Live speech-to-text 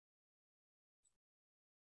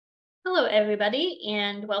Hello, everybody,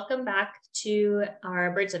 and welcome back to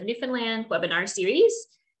our Birds of Newfoundland webinar series.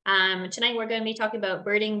 Tonight, we're going to be talking about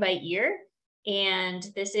birding by ear, and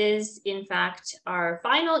this is, in fact, our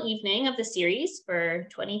final evening of the series for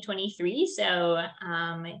 2023. So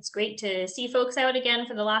it's great to see folks out again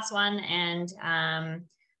for the last one, and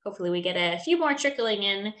hopefully we get a few more trickling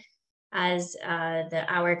in as the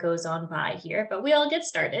hour goes on by here, but we'll get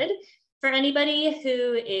started. For anybody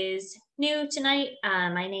who is new tonight,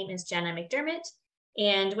 my name is Jenna McDermott,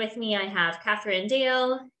 and with me I have Catherine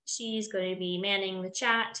Dale. She's going to be manning the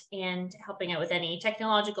chat and helping out with any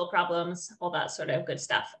technological problems, all that sort of good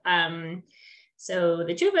stuff. So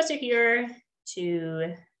the two of us are here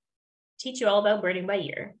to teach you all about birding by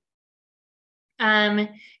ear.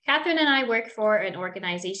 Catherine and I work for an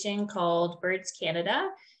organization called Birds Canada.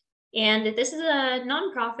 And this is a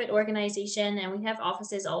nonprofit organization, and we have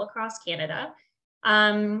offices all across Canada.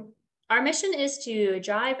 Our mission is to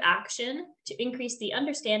drive action to increase the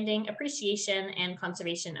understanding, appreciation, and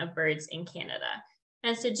conservation of birds in Canada.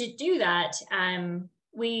 And so to do that,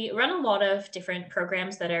 we run a lot of different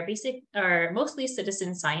programs that are mostly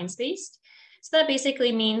citizen science-based. So that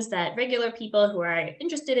basically means that regular people who are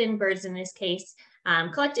interested in birds in this case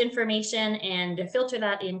collect information and filter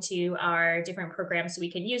that into our different programs so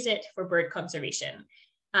we can use it for bird conservation.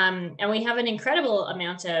 And we have an incredible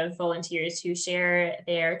amount of volunteers who share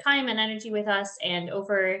their time and energy with us, and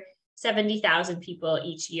over 70,000 people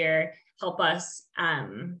each year help us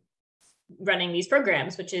running these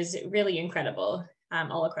programs, which is really incredible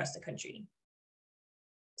all across the country.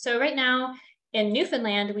 So right now in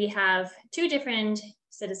Newfoundland, we have two different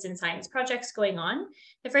citizen science projects going on.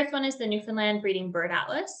 The first one is the Newfoundland Breeding Bird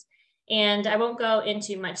Atlas, and I won't go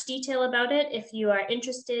into much detail about it. If you are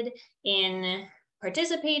interested in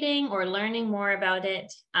participating or learning more about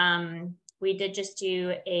it, we did just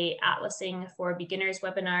do a Atlasing for Beginners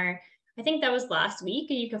webinar. I think that was last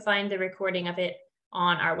week, and you can find the recording of it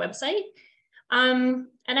on our website. And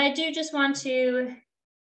I do just want to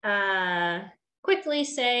quickly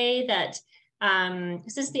say that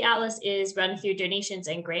since the Atlas is run through donations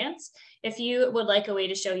and grants, if you would like a way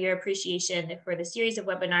to show your appreciation for the series of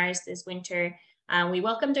webinars this winter, we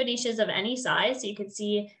welcome donations of any size. So you can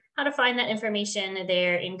see how to find that information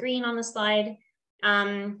there in green on the slide.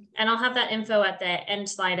 And I'll have that info at the end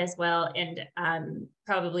slide as well, and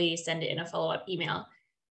probably send it in a follow-up email.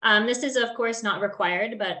 This is of course not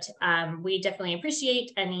required, but we definitely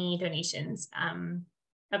appreciate any donations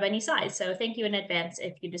of any size. So thank you in advance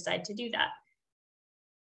if you decide to do that.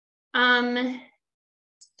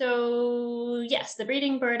 So yes, the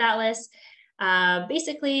Breeding Bird Atlas,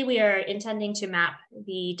 basically we are intending to map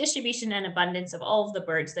the distribution and abundance of all of the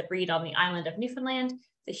birds that breed on the island of Newfoundland.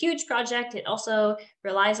 It's a huge project. It also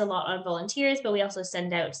relies a lot on volunteers, but we also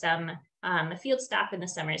send out some field staff in the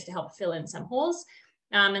summers to help fill in some holes.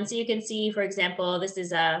 And so you can see, for example, this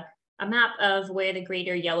is a map of where the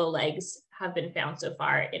greater yellowlegs have been found so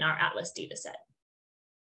far in our Atlas dataset.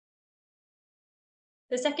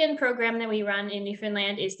 The second program that we run in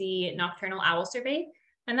Newfoundland is the Nocturnal Owl Survey,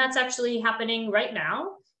 and that's actually happening right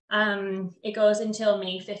now. It goes until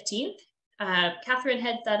May 15th. Catherine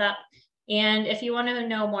heads that up, and if you want to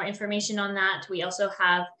know more information on that, we also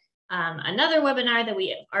have another webinar that we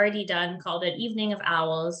have already done called an Evening of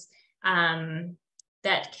Owls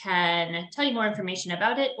that can tell you more information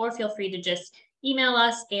about it, or feel free to just email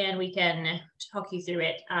us and we can talk you through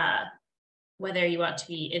it, whether you want to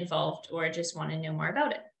be involved or just want to know more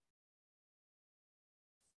about it.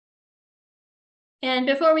 And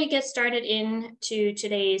before we get started into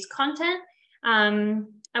today's content,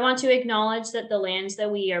 I want to acknowledge that the lands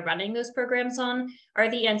that we are running those programs on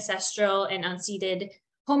are the ancestral and unceded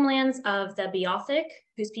homelands of the Beothuk,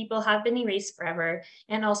 whose people have been erased forever,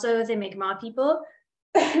 and also the Mi'kmaq people.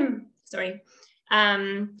 Sorry.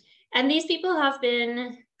 And these people have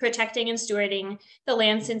been protecting and stewarding the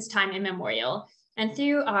land since time immemorial. And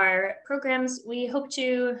through our programs, we hope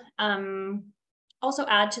to also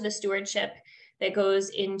add to the stewardship that goes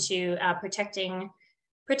into protecting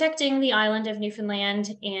the island of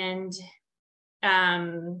Newfoundland. And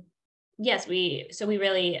yes, we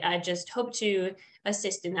really just hope to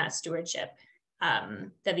assist in that stewardship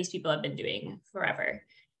that these people have been doing forever.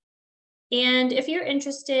 And if you're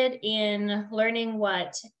interested in learning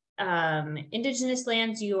what Indigenous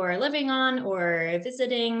lands you are living on or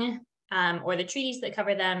visiting, or the treaties that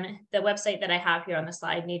cover them, the website that I have here on the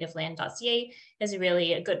slide, nativeland.ca, is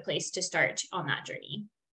really a good place to start on that journey.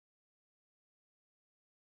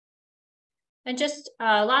 And just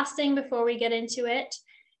last thing before we get into it,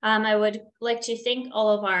 I would like to thank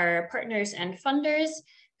all of our partners and funders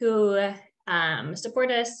who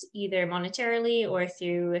support us either monetarily or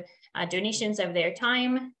through donations of their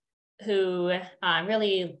time, who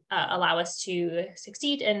really allow us to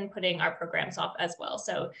succeed in putting our programs off as well.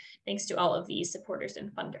 So thanks to all of these supporters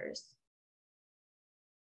and funders.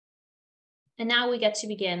 And now we get to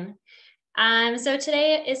begin. So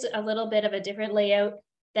today is a little bit of a different layout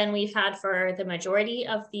than we've had for the majority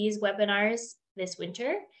of these webinars this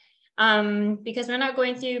winter, because we're not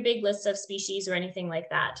going through big lists of species or anything like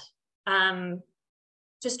that.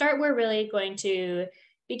 To start, we're really going to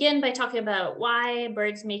begin by talking about why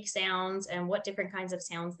birds make sounds and what different kinds of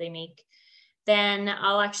sounds they make. Then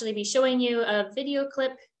I'll actually be showing you a video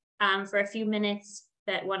clip for a few minutes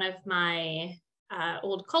that one of my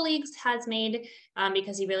old colleagues has made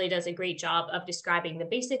because he really does a great job of describing the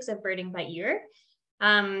basics of birding by ear.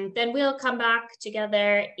 Then we'll come back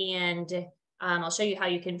together and I'll show you how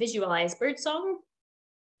you can visualize birdsong.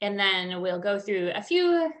 And then we'll go through a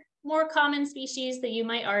few more common species that you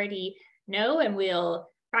might already know, and we'll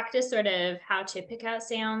practice sort of how to pick out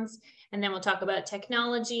sounds. And then we'll talk about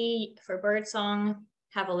technology for birdsong,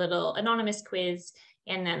 have a little anonymous quiz,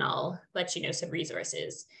 and then I'll let you know some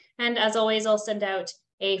resources. And as always, I'll send out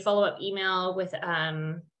a follow-up email with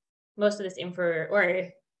most of this info or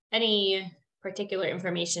any particular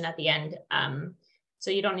information at the end.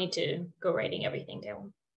 So you don't need to go writing everything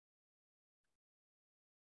down.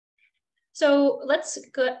 So let's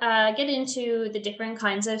get into the different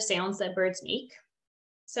kinds of sounds that birds make.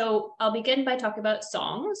 So I'll begin by talking about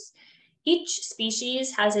songs. Each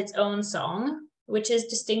species has its own song, which is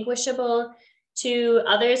distinguishable to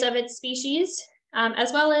others of its species,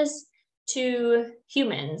 as well as to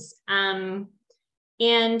humans. And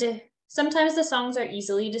sometimes the songs are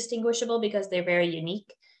easily distinguishable because they're very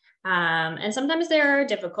unique. And sometimes they're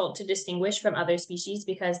difficult to distinguish from other species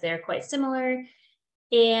because they're quite similar.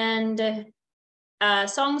 And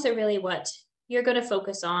songs are really what you're going to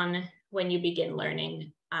focus on when you begin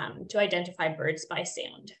learning to identify birds by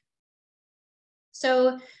sound.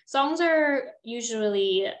 So songs are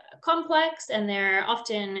usually complex and they're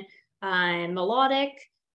often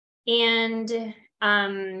melodic, and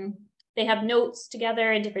they have notes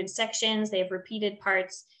together in different sections. They have repeated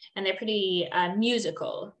parts and they're pretty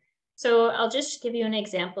musical. So I'll just give you an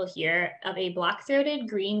example here of a black-throated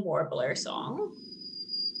green warbler song.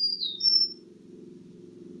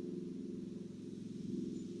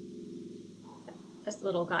 This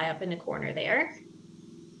little guy up in the corner there.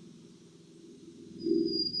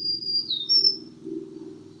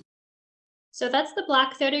 So that's the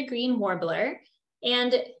black-throated green warbler,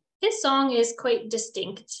 and his song is quite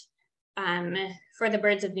distinct for the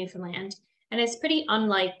birds of Newfoundland, and it's pretty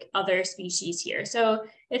unlike other species here. So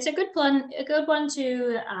it's a good one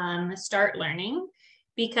to start learning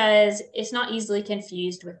because it's not easily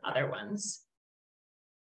confused with other ones.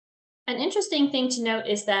 An interesting thing to note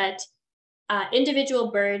is that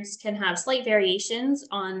individual birds can have slight variations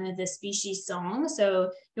on the species song.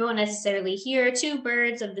 So you won't necessarily hear two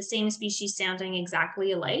birds of the same species sounding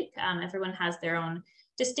exactly alike. Everyone has their own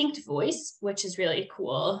distinct voice, which is really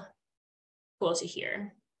cool to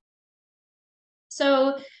hear.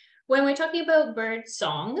 So when we're talking about bird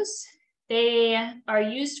songs, they are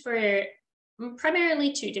used for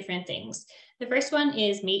primarily two different things. The first one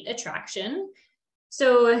is mate attraction.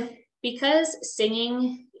 So because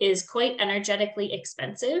singing is quite energetically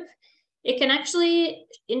expensive, it can actually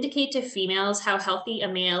indicate to females how healthy a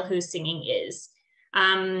male who's singing is,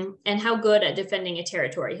 and how good at defending a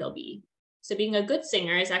territory he'll be. So being a good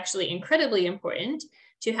singer is actually incredibly important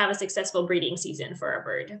to have a successful breeding season for a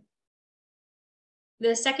bird.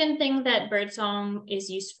 The second thing that birdsong is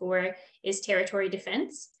used for is territory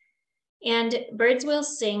defense. And birds will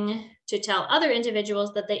sing to tell other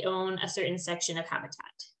individuals that they own a certain section of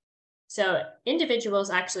habitat. So individuals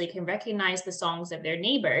actually can recognize the songs of their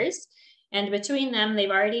neighbors, and between them, they've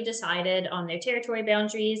already decided on their territory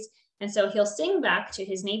boundaries. And so he'll sing back to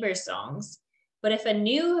his neighbor's songs. But if a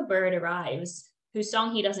new bird arrives whose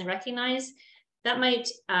song he doesn't recognize, that might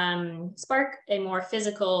spark a more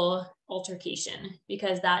physical altercation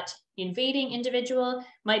because that invading individual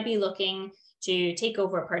might be looking to take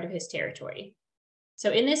over a part of his territory. So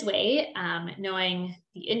in this way, knowing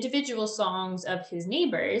the individual songs of his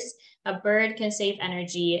neighbors, a bird can save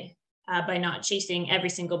energy by not chasing every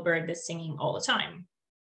single bird that's singing all the time.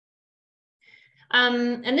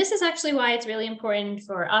 And this is actually why it's really important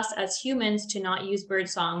for us as humans to not use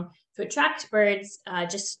birdsong to attract birds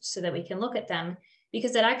just so that we can look at them,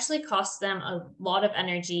 because it actually costs them a lot of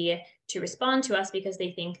energy to respond to us because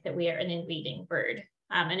they think that we are an invading bird,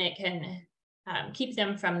 and it can keep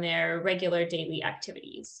them from their regular daily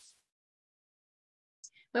activities.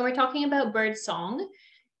 When we're talking about bird song,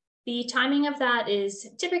 The timing of that is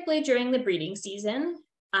typically during the breeding season,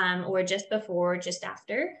 or just before, just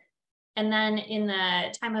after. And then in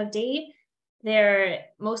the time of day, they're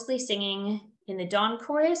mostly singing in the dawn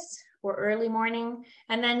chorus or early morning.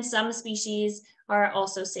 And then some species are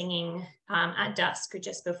also singing at dusk or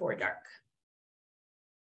just before dark.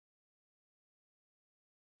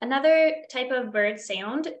 Another type of bird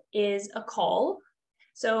sound is a call.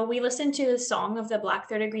 So we listened to the song of the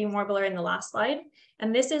black-throated green warbler in the last slide,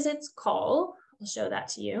 and this is its call. I'll show that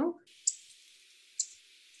to you.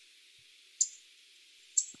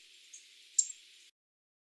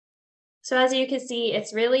 So as you can see,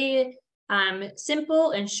 it's really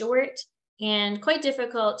simple and short and quite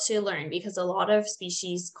difficult to learn because a lot of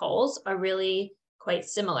species calls are really quite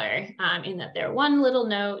similar in that they're one little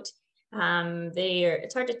note.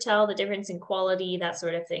 It's hard to tell the difference in quality, that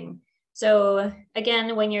sort of thing. So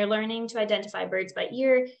again, when you're learning to identify birds by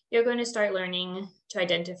ear, you're going to start learning to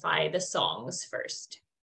identify the songs first.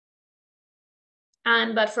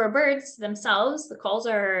 But for birds themselves, the calls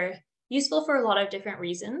are useful for a lot of different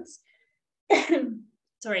reasons.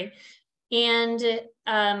 Sorry. And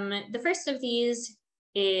the first of these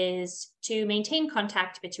is to maintain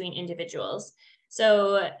contact between individuals.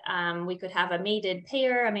 So we could have a mated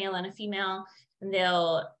pair, a male and a female, and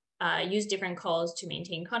they'll use different calls to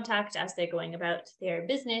maintain contact as they're going about their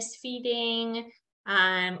business, feeding,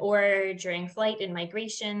 or during flight and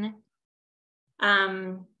migration.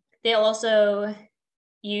 They'll also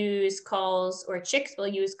use calls, or chicks will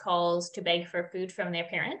use calls to beg for food from their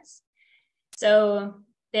parents. So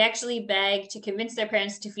they actually beg to convince their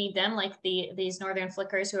parents to feed them, like these northern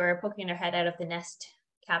flickers who are poking their head out of the nest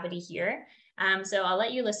cavity here. So I'll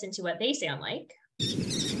let you listen to what they sound like.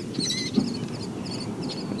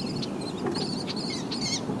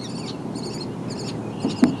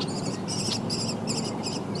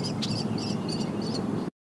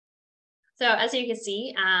 So as you can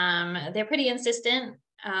see, they're pretty insistent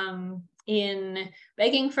in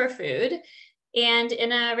begging for food. And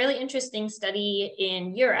in a really interesting study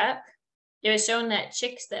in Europe, it was shown that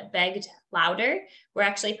chicks that begged louder were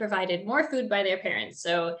actually provided more food by their parents.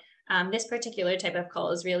 So this particular type of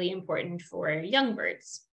call is really important for young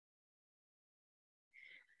birds.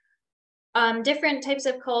 Different types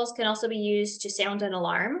of calls can also be used to sound an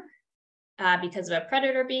alarm because of a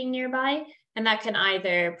predator being nearby. And that can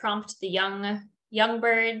either prompt the young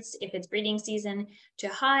birds, if it's breeding season, to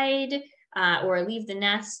hide or leave the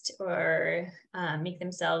nest, or make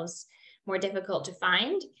themselves more difficult to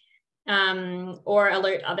find, or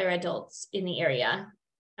alert other adults in the area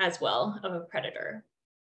as well of a predator.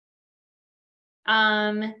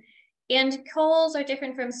 And calls are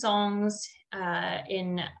different from songs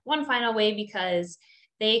in one final way because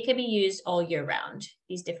they can be used all year round,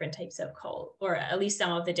 these different types of calls, or at least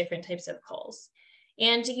some of the different types of calls.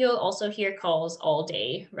 And you'll also hear calls all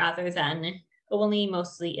day rather than only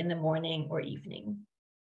mostly in the morning or evening.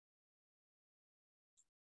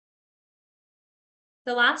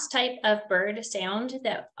 The last type of bird sound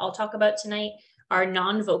that I'll talk about tonight are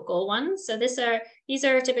non-vocal ones. So these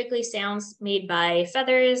are typically sounds made by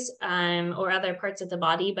feathers or other parts of the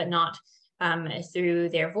body, but not through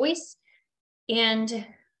their voice. And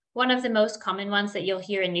one of the most common ones that you'll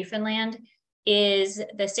hear in Newfoundland is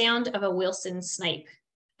the sound of a Wilson snipe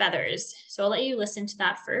feathers. So I'll let you listen to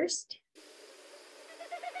that first.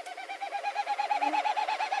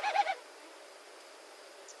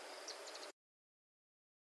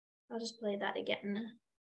 I'll just play that again.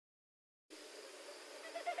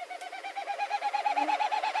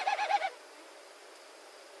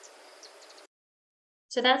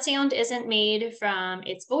 So that sound isn't made from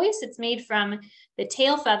its voice, it's made from the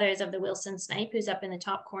tail feathers of the Wilson snipe, who's up in the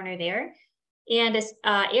top corner there. And it's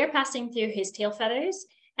air passing through his tail feathers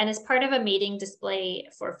and is part of a mating display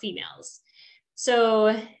for females. So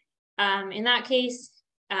in that case,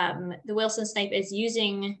 the Wilson snipe is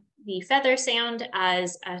using the feather sound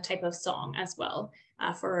as a type of song as well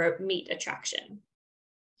for mate attraction.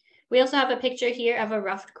 We also have a picture here of a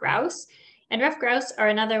ruffed grouse, and ruffed grouse are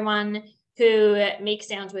another one who make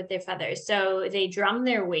sounds with their feathers. So they drum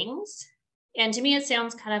their wings. And to me, it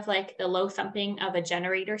sounds kind of like the low thumping of a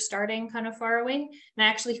generator starting kind of far away. And I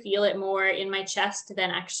actually feel it more in my chest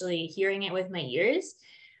than actually hearing it with my ears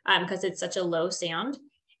because it's such a low sound.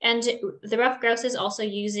 And the ruffed grouse is also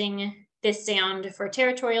using this sound for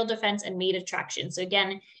territorial defense and mate attraction. So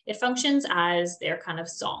again, it functions as their kind of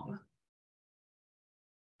song.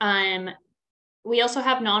 We also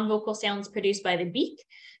have non-vocal sounds produced by the beak.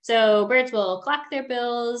 So birds will clack their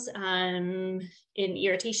bills in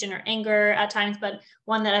irritation or anger at times, but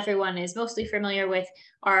one that everyone is mostly familiar with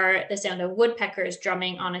are the sound of woodpeckers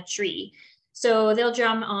drumming on a tree. So they'll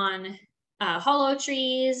drum on hollow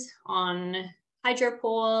trees, on hydro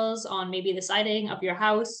poles, on maybe the siding of your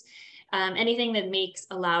house, anything that makes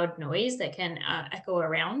a loud noise that can echo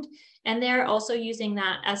around. And they're also using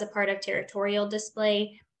that as a part of territorial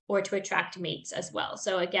display or to attract mates as well.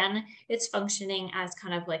 So again, it's functioning as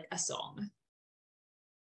kind of like a song.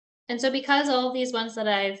 And so because all of these ones that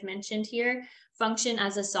I've mentioned here function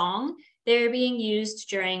as a song, they're being used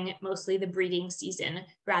during mostly the breeding season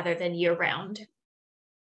rather than year-round.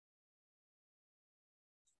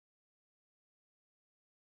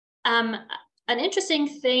 An interesting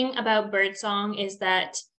thing about birdsong is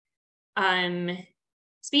that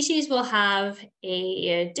species will have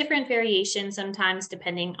a different variation sometimes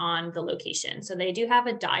depending on the location. So they do have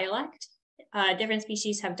a dialect. Different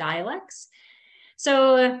species have dialects.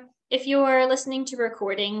 So if you're listening to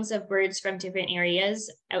recordings of birds from different areas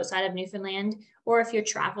outside of Newfoundland, or if you're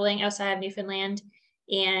traveling outside of Newfoundland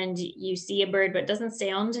and you see a bird but doesn't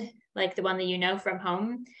sound like the one that you know from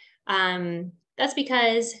home, that's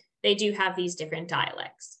because they do have these different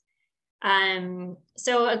dialects.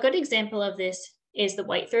 So a good example of this is the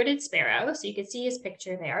white-throated sparrow. So you can see his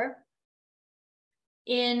picture there.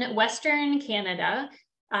 In Western Canada,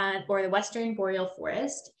 or the Western Boreal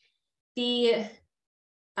Forest, the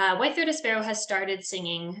white-throated sparrow has started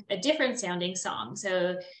singing a different sounding song.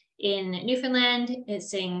 So in Newfoundland, it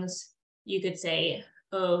sings, you could say,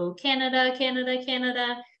 "Oh, Canada, Canada,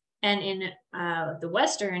 Canada." And in the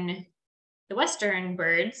Western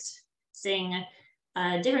birds sing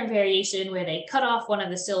a different variation where they cut off one of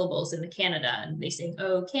the syllables in the Canada and they sing,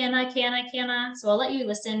 "Oh, canna, canna, canna." So I'll let you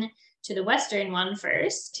listen to the Western one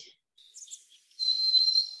first.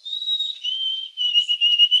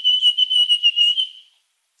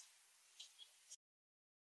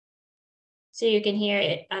 So you can hear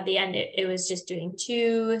it at the end, it was just doing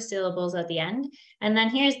 2 syllables at the end. And then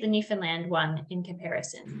here's the Newfoundland one in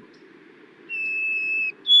comparison.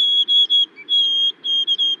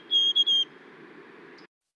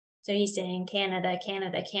 So he's saying Canada,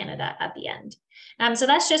 Canada, Canada at the end. So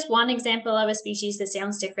that's just one example of a species that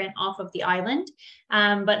sounds different off of the island,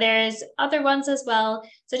 but there's other ones as well.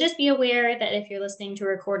 So just be aware that if you're listening to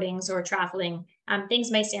recordings or traveling,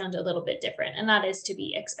 things may sound a little bit different, and that is to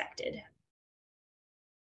be expected.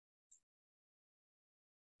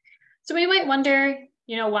 So we might wonder,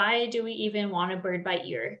 why do we even want a bird by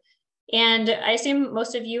ear? And I assume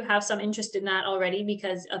most of you have some interest in that already,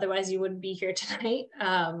 because otherwise you wouldn't be here tonight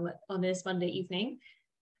on this Monday evening.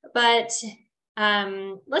 But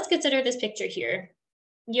let's consider this picture here.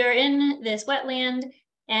 You're in this wetland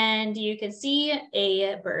and you can see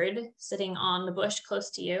a bird sitting on the bush close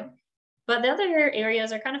to you, but the other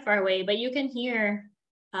areas are kind of far away, but you can hear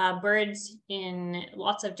birds in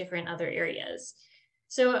lots of different other areas.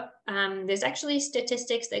 So there's actually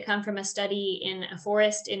statistics that come from a study in a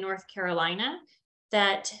forest in North Carolina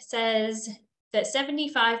that says that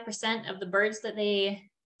 75% of the birds that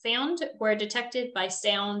they found were detected by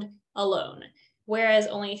sound alone, whereas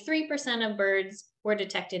only 3% of birds were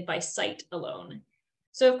detected by sight alone.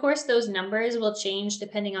 So of course, those numbers will change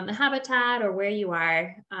depending on the habitat or where you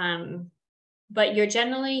are, but you're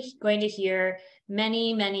generally going to hear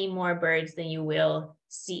many, many more birds than you will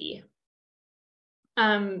see.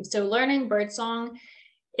 So learning birdsong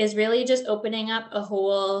is really just opening up a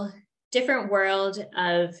whole different world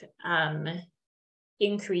of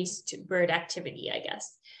increased bird activity, I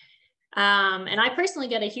guess. And I personally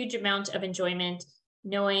get a huge amount of enjoyment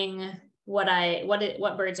knowing what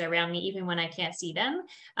birds are around me, even when I can't see them.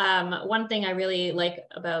 One thing I really like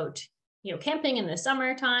about camping in the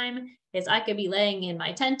summertime is I could be laying in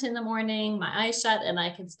my tent in the morning, my eyes shut, and I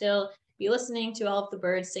can still be listening to all of the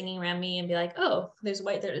birds singing around me and be like, oh, there's a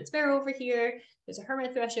white-throated sparrow over here, there's a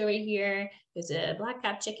hermit thrush over here, there's a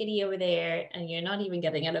black-capped chickadee over there, and you're not even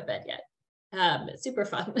getting out of bed yet. It's super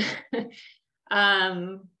fun.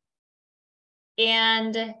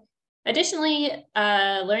 And additionally,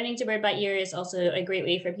 learning to bird by ear is also a great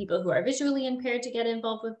way for people who are visually impaired to get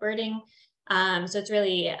involved with birding. So it's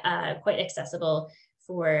really quite accessible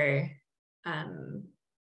for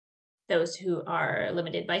those who are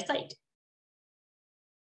limited by sight.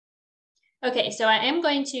 Okay, so I am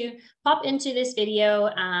going to pop into this video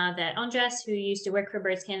that Andres, who used to work for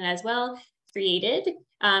Birds Canada as well, created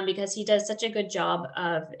because he does such a good job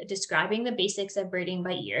of describing the basics of birding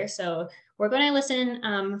by ear. So we're going to listen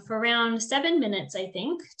for around 7 minutes, I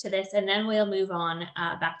think, to this, and then we'll move on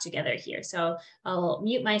back together here. So I'll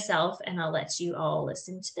mute myself and I'll let you all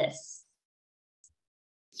listen to this.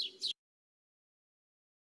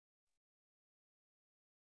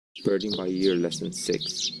 Birding by Ear Lesson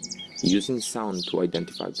 6. Using sound to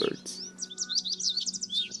identify birds.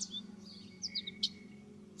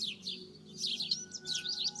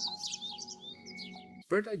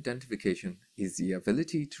 Bird identification is the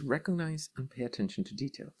ability to recognize and pay attention to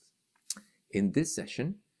details. In this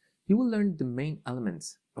session, you will learn the main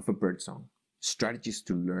elements of a bird song, strategies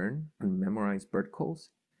to learn and memorize bird calls,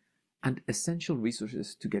 and essential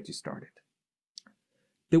resources to get you started.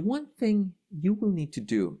 The one thing you will need to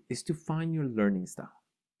do is to find your learning style.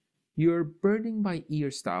 Your birding by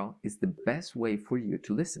ear style is the best way for you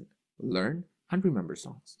to listen, learn, and remember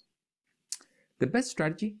songs. The best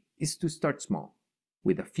strategy is to start small,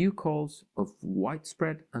 with a few calls of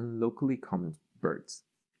widespread and locally common birds.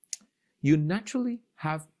 You naturally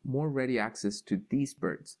have more ready access to these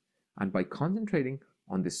birds, and by concentrating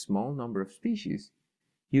on the small number of species,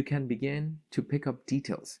 you can begin to pick up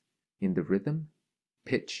details in the rhythm,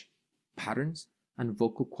 pitch, patterns, and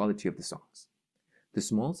vocal quality of the songs. The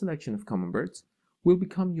small selection of common birds will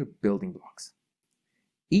become your building blocks.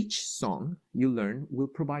 Each song you learn will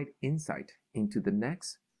provide insight into the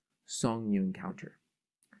next song you encounter.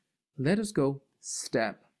 Let us go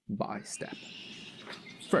step by step.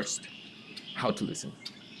 First, how to listen.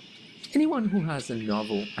 Anyone who has a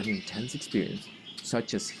novel and intense experience,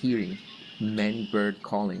 such as hearing many birds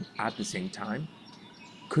calling at the same time,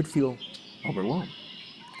 could feel overwhelmed.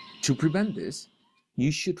 To prevent this,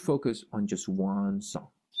 you should focus on just one song.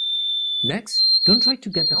 Next, don't try to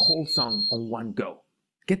get the whole song on one go.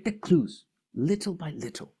 Get the clues little by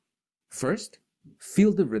little. First,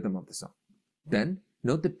 feel the rhythm of the song. Then,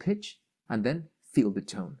 note the pitch and then feel the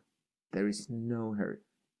tone. There is no hurry.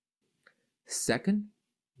 Second,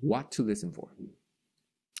 what to listen for.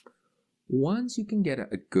 Once you can get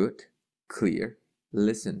a good, clear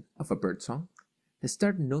listen of a bird song,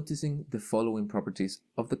 start noticing the following properties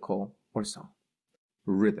of the call or song.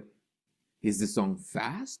 Rhythm. Is the song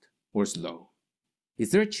fast or slow? Is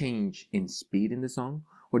there a change in speed in the song,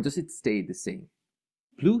 or does it stay the same?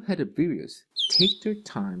 Blue-headed vireos take their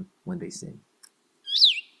time when they sing,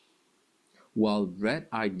 while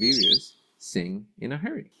red-eyed vireos sing in a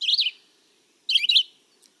hurry.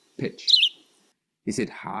 Pitch. Is it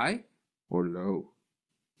high or low?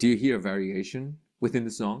 Do you hear a variation within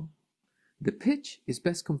the song? The pitch is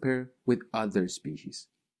best compared with other species.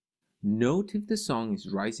 Note if the song is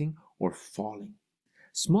rising or falling.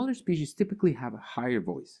 Smaller species typically have a higher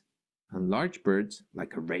voice, and large birds,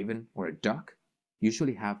 like a raven or a duck,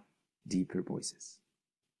 usually have deeper voices.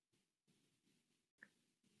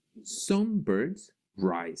 Some birds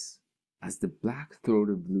rise, as the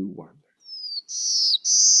black-throated blue warbler.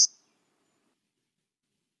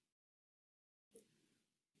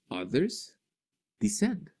 Others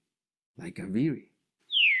descend, like a veery.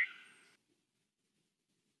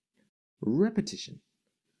 Repetition.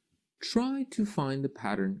 Try to find the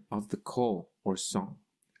pattern of the call or song.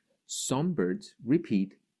 Some birds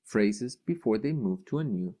repeat phrases before they move to a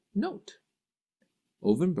new note.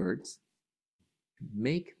 Oven birds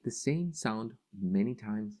make the same sound many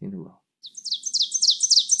times in a row,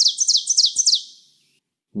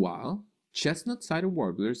 while chestnut-sided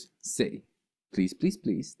warblers say, "Please, please,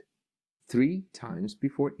 please," 3 times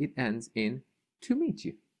before it ends in "to meet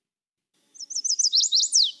you."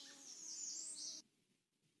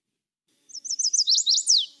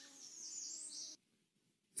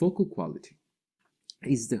 Vocal quality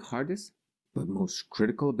is the hardest but most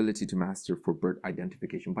critical ability to master for bird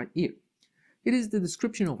identification by ear. It is the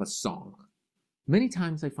description of a song. Many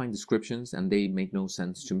times I find descriptions and they make no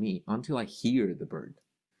sense to me until I hear the bird.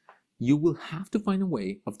 You will have to find a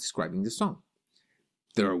way of describing the song.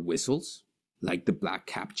 There are whistles, like the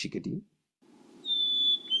black-capped chickadee.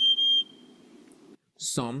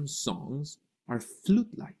 Some songs are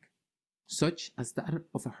flute-like, such as that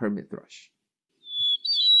of a hermit thrush.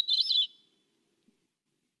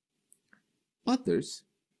 Others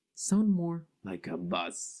sound more like a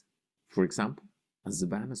buzz, for example, a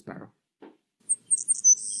savanna sparrow.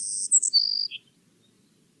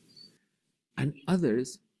 And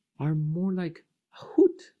others are more like a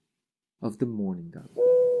hoot of the mourning dove.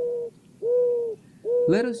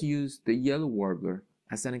 Let us use the yellow warbler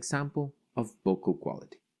as an example of vocal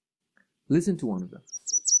quality. Listen to one of them.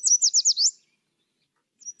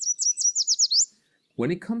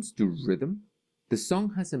 When it comes to rhythm, the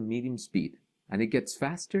song has a medium speed and it gets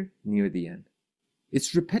faster near the end.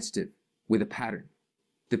 It's repetitive with a pattern.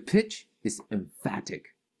 The pitch is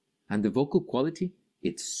emphatic and the vocal quality,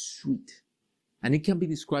 it's sweet. And it can be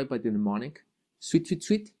described by the mnemonic, sweet, sweet,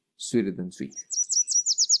 sweet, sweeter than sweet.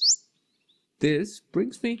 This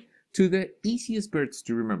brings me to the easiest birds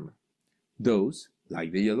to remember. Those,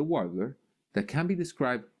 like the yellow warbler, that can be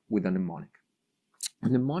described with a mnemonic. A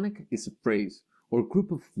mnemonic is a phrase or group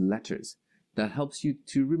of letters that helps you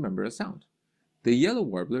to remember a sound. The yellow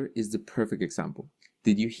warbler is the perfect example.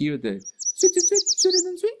 Did you hear the sweet, sweet, sweet, Sweeter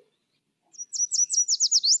than sweet?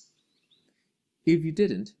 If you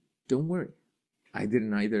didn't, don't worry. I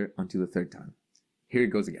didn't either until the third time. Here it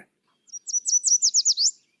goes again.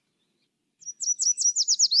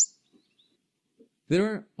 There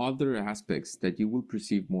are other aspects that you will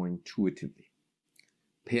perceive more intuitively.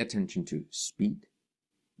 Pay attention to speed,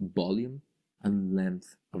 volume, and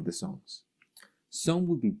length of the songs. Some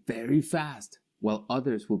will be very fast, while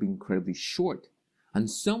others will be incredibly short, and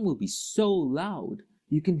some will be so loud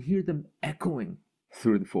you can hear them echoing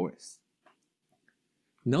through the forest.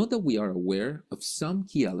 Now that we are aware of some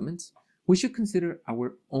key elements, we should consider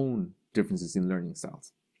our own differences in learning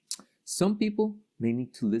styles. Some people may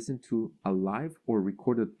need to listen to a live or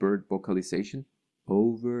recorded bird vocalization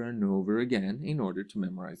over and over again in order to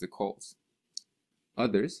memorize the calls.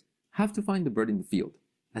 Others have to find the bird in the field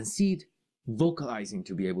and see it vocalizing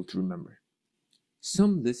to be able to remember.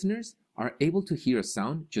 Some listeners are able to hear a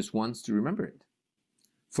sound just once to remember it.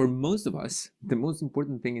 For most of us, the most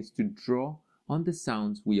important thing is to draw on the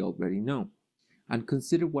sounds we already know and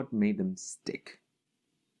consider what made them stick.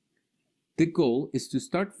 The goal is to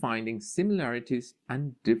start finding similarities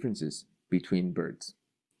and differences between birds.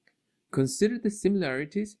 Consider the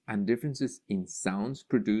similarities and differences in sounds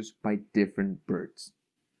produced by different birds.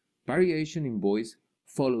 Variation in voice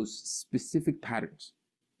follows specific patterns.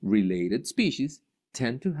 Related species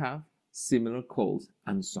tend to have similar calls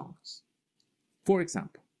and songs. For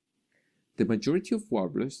example, the majority of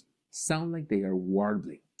warblers sound like they are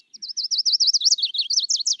warbling,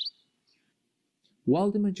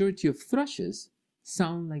 while the majority of thrushes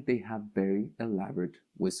sound like they have very elaborate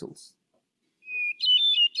whistles.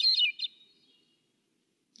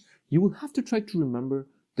 You will have to try to remember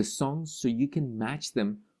the songs so you can match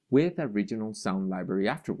them with a regional sound library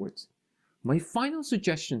afterwards. My final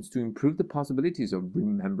suggestions to improve the possibilities of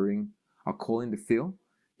remembering a call in the field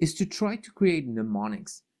is to try to create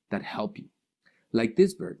mnemonics that help you, like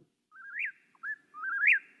this bird.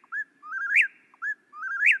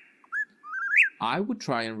 I would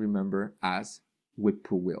try and remember as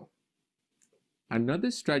whippoorwill. Another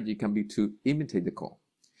strategy can be to imitate the call.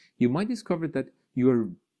 You might discover that you are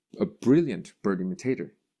a brilliant bird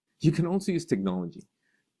imitator. You can also use technology.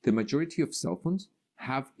 The majority of cell phones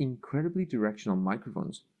have incredibly directional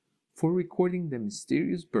microphones for recording the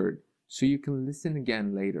mysterious bird so you can listen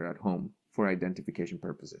again later at home for identification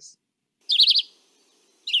purposes.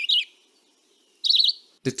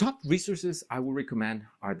 The top resources I will recommend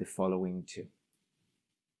are the following two.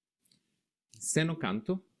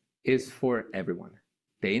 Senocanto is for everyone.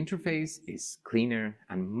 The interface is cleaner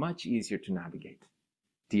and much easier to navigate.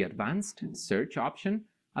 The advanced search option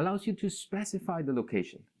allows you to specify the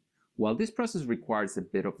location. While this process requires a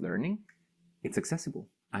bit of learning, it's accessible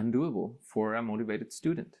and doable for a motivated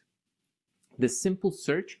student. The simple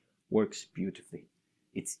search works beautifully.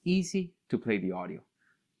 It's easy to play the audio.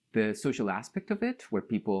 The social aspect of it, where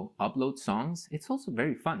people upload songs, it's also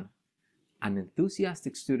very fun. An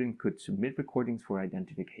enthusiastic student could submit recordings for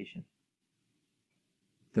identification.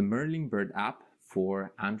 The Merlin Bird app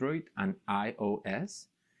for Android and iOS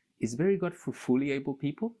is very good for fully able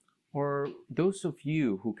people or those of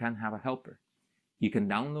you who can have a helper. You can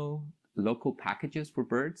download local packages for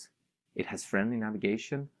birds. It has friendly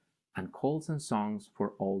navigation and calls and songs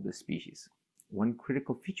for all the species. One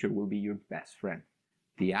critical feature will be your best friend.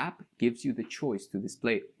 The app gives you the choice to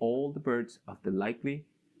display all the birds of the likely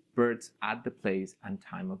birds at the place and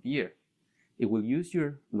time of year. It will use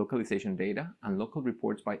your localization data and local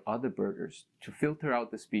reports by other birders to filter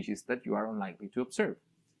out the species that you are unlikely to observe.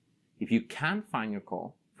 If you can't find your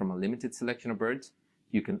call from a limited selection of birds,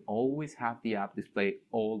 you can always have the app display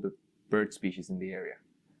all the bird species in the area,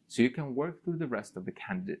 so you can work through the rest of the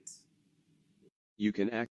candidates. You can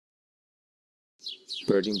act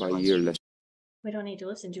birding by ear. We don't need to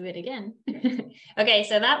listen to it again. Okay,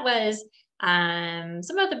 so that was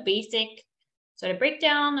some of the basic sort of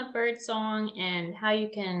breakdown of birdsong and how you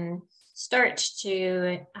can start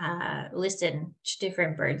to listen to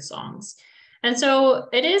different bird songs. And so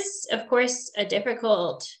it is, of course, a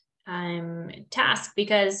difficult task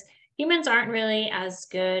because humans aren't really as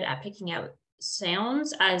good at picking out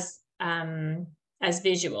sounds as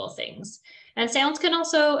visual things. And sounds can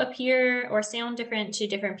also appear or sound different to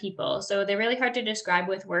different people. So they're really hard to describe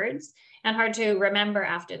with words and hard to remember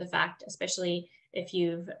after the fact, especially if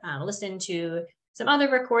you've listened to some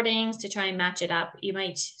other recordings to try and match it up. You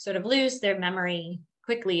might sort of lose their memory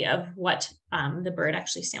quickly of what the bird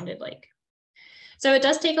actually sounded like. So it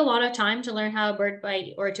does take a lot of time to learn how a bird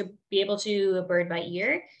by, or to be able to a bird by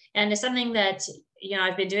ear. And it's something that,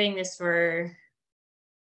 I've been doing this for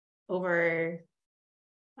over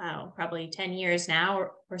probably 10 years now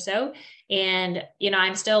or so. And,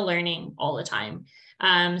 I'm still learning all the time.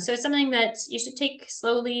 So it's something that you should take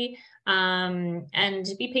slowly, and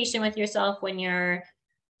be patient with yourself when you're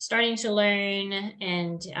starting to learn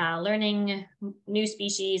and learning new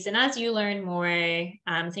species. And as you learn more,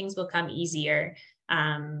 things will come easier.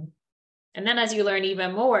 And then as you learn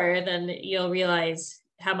even more, then you'll realize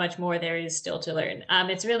how much more there is still to learn.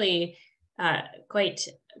 It's really quite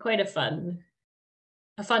a fun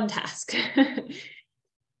task.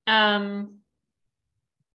 And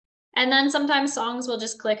then sometimes songs will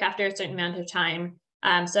just click after a certain amount of time.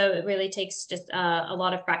 So it really takes just a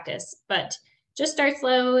lot of practice, but just start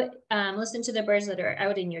slow. Listen to the birds that are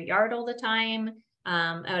out in your yard all the time,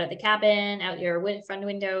 out at the cabin, out your front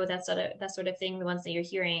window, that sort of thing, the ones that you're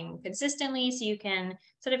hearing consistently, so you can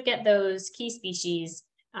sort of get those key species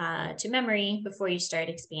to memory before you start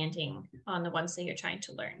expanding on the ones that you're trying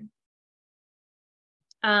to learn.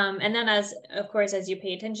 And then as you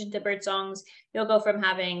pay attention to bird songs, you'll go from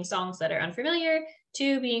having songs that are unfamiliar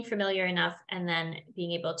to being familiar enough, and then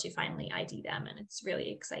being able to finally ID them. And it's really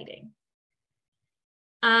exciting.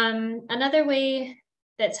 Another way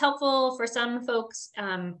that's helpful for some folks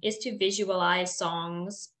is to visualize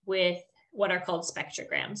songs with what are called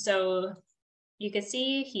spectrograms. So you can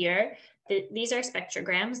see here that these are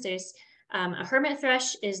spectrograms. There's a hermit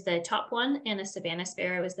thrush is the top one, and a savanna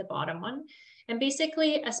sparrow is the bottom one. And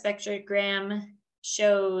basically a spectrogram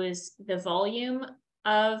shows the volume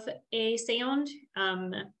of a sound,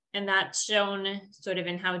 and that's shown sort of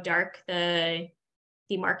in how dark the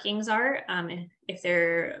markings are. If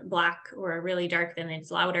they're black or really dark, then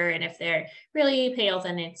it's louder, and if they're really pale,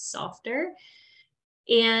 then it's softer.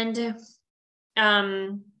 And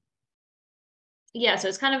yeah, so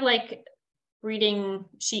it's kind of like reading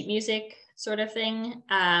sheet music sort of thing,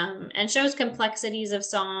 and shows complexities of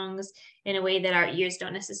songs in a way that our ears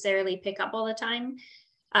don't necessarily pick up all the time.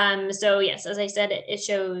 So yes, as I said, it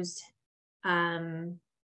shows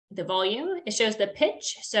the volume, it shows the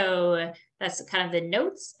pitch. So that's kind of the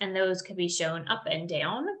notes, and those could be shown up and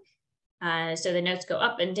down. So the notes go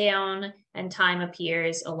up and down, and time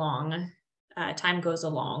appears along, time goes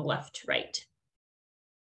along left to right.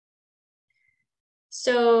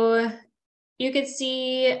 So you could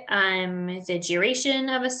see the duration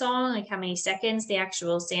of a song, like how many seconds the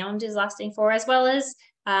actual sound is lasting for, as well as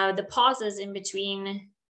the pauses in between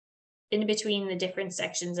the different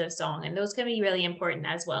sections of song. And those can be really important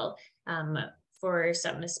as well for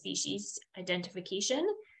some species identification.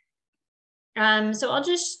 So I'll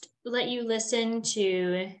just let you listen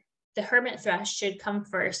to the hermit thrush should come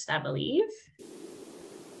first, I believe.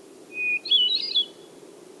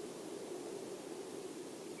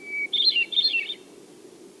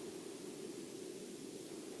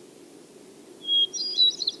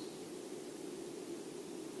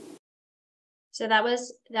 So that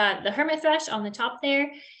was the hermit thrush on the top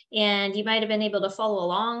there, and you might have been able to follow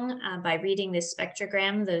along by reading this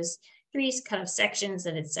spectrogram, those three kind of sections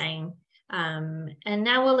that it's saying. And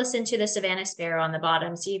now we'll listen to the savanna sparrow on the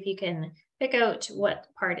bottom, see if you can pick out what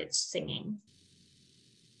part it's singing.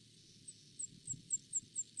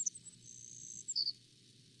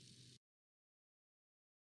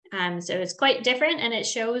 So it's quite different, and it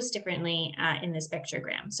shows differently in the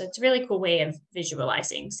spectrogram. So it's a really cool way of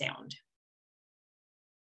visualizing sound.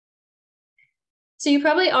 So you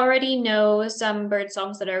probably already know some bird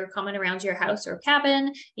songs that are common around your house or cabin,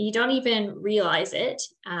 and you don't even realize it.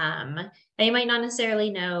 And you might not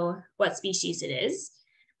necessarily know what species it is,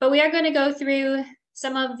 but we are going to go through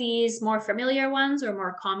some of these more familiar ones or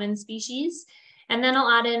more common species, and then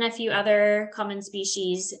I'll add in a few other common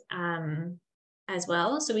species as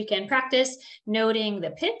well, so we can practice noting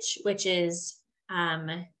the pitch, which is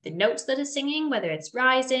the notes that it's singing, whether it's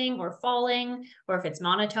rising or falling, or if it's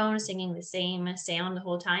monotone, singing the same sound the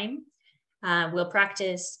whole time. We'll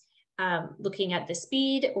practice looking at the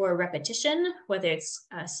speed or repetition, whether it's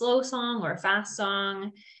a slow song or a fast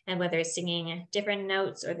song, and whether it's singing different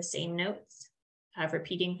notes or the same notes,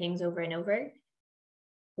 repeating things over and over.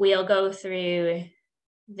 We'll go through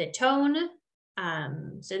the tone.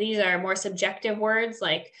 So these are more subjective words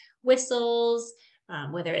like whistles,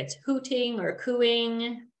 whether it's hooting or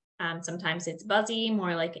cooing. Sometimes it's buzzy,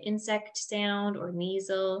 more like an insect sound, or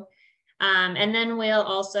nasal. And then we'll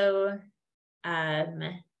also,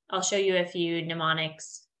 I'll show you a few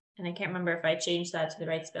mnemonics, and I can't remember if I changed that to the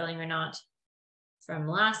right spelling or not from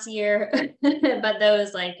last year, but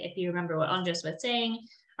those, like, if you remember what Andres was saying,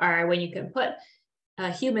 are when you can put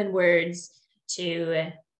human words to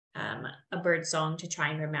a bird song to try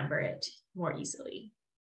and remember it more easily.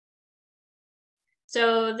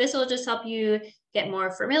 So this will just help you get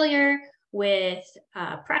more familiar with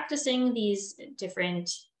practicing these different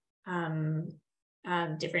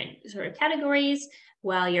sort of categories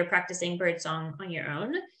while you're practicing birdsong on your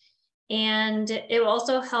own. And it will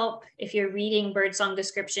also help if you're reading birdsong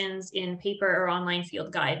descriptions in paper or online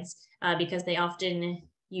field guides, because they often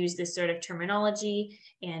use this sort of terminology,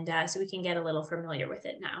 and so we can get a little familiar with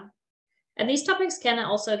it now. And these topics can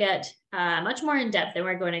also get much more in depth than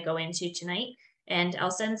we're going to go into tonight. And I'll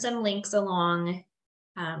send some links along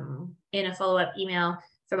in a follow-up email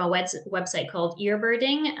from a website called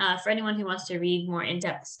Earbirding for anyone who wants to read more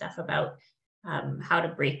in-depth stuff about how to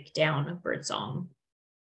break down birdsong.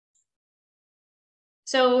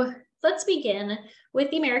 So let's begin with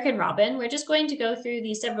the American robin. We're just going to go through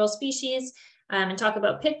these several species and talk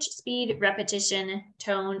about pitch, speed, repetition,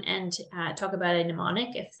 tone, and talk about a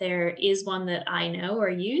mnemonic if there is one that I know or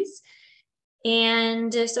use.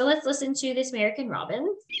 And so let's listen to this American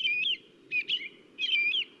robin.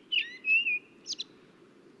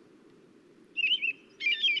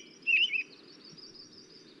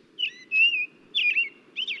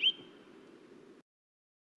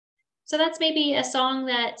 So that's maybe a song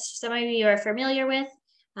that some of you are familiar with,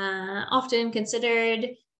 often considered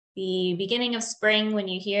the beginning of spring when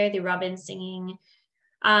you hear the robin singing.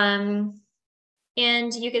 And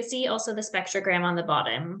you can see also the spectrogram on the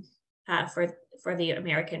bottom for the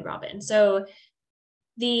American robin. So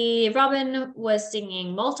the robin was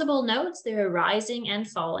singing multiple notes. They were rising and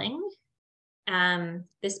falling. The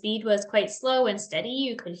speed was quite slow and steady.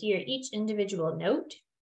 You could hear each individual note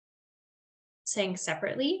sang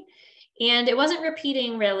separately. And it wasn't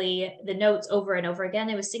repeating really the notes over and over again.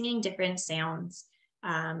 It was singing different sounds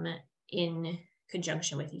in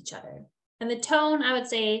conjunction with each other. And the tone, I would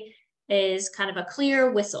say, is kind of a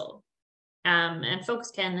clear whistle. And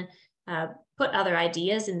folks can put other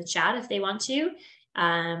ideas in the chat if they want to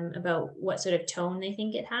about what sort of tone they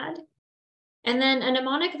think it had. And then a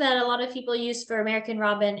mnemonic that a lot of people use for American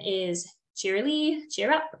robin is cheerily,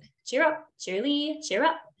 cheer up, cheerily, cheer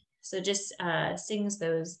up. So just sings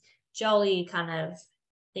those jolly kind of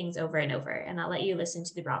things over and over. And I'll let you listen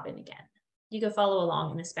to the robin again. You can follow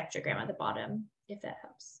along in the spectrogram at the bottom if that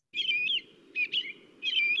helps.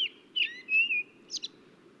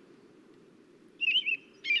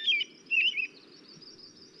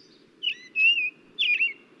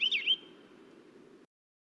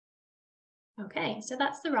 Okay, so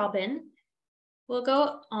that's the robin. We'll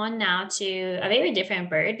go on now to a very different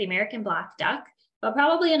bird, the American black duck, but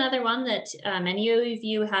probably another one that many of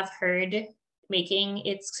you have heard making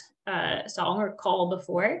its song or call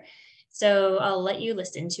before. So I'll let you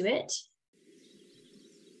listen to it.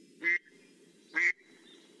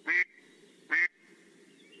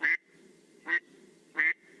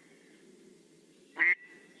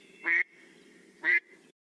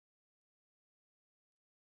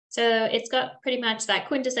 So it's got pretty much that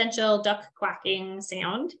quintessential duck quacking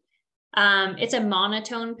sound. It's a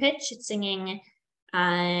monotone pitch. It's singing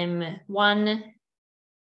one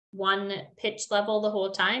pitch level the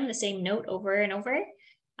whole time, the same note over and over.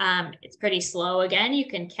 It's pretty slow again. You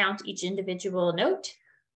can count each individual note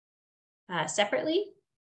separately.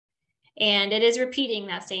 And it is repeating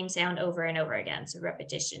that same sound over and over again. So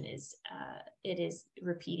repetition is, it is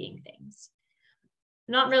repeating things.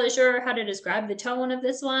 Not really sure how to describe the tone of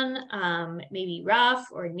this one, maybe rough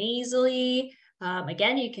or nasally.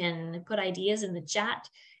 Again, you can put ideas in the chat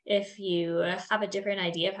if you have a different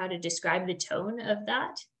idea of how to describe the tone of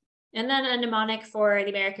that. And then a mnemonic for the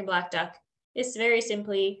American black duck is very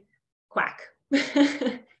simply quack.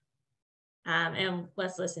 And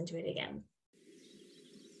let's listen to it again.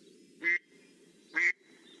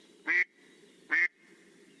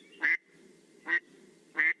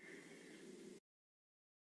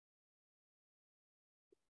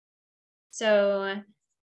 So,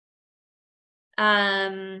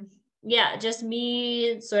 yeah, just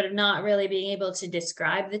me sort of not really being able to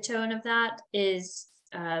describe the tone of that is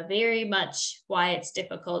very much why it's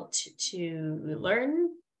difficult to learn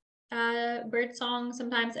bird songs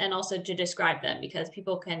sometimes, and also to describe them, because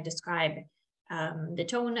people can describe the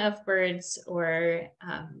tone of birds or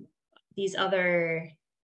these other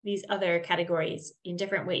categories in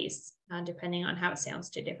different ways, depending on how it sounds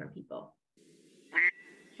to different people.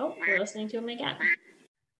 Oh, we're listening to him again.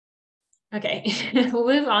 Okay, we'll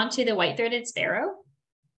move on to the white-throated sparrow.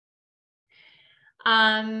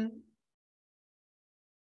 I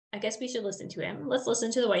guess we should listen to him. Let's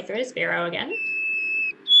listen to the white-throated sparrow again.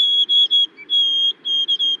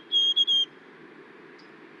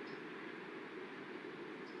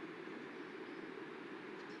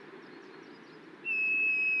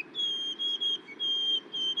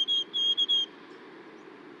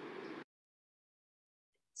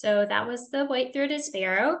 So that was the white-throated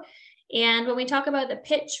sparrow. And when we talk about the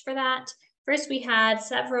pitch for that, first we had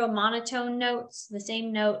several monotone notes, the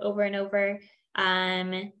same note over and over.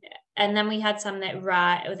 And then we had some that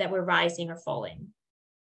were rising or falling.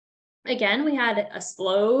 Again, we had a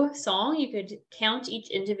slow song. You could count each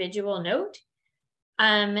individual note.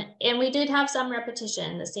 And we did have some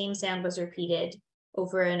repetition. The same sound was repeated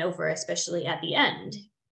over and over, especially at the end.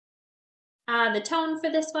 The tone for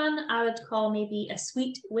this one, I would call maybe a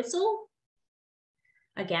sweet whistle.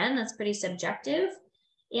 Again, that's pretty subjective.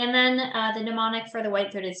 And then the mnemonic for the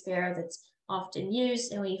white-throated sparrow that's often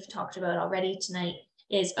used, and we've talked about already tonight,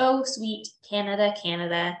 is "Oh, sweet Canada,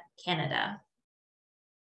 Canada, Canada."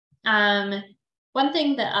 One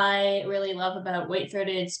thing that I really love about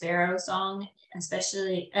white-throated sparrow song,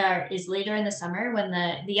 especially is later in the summer when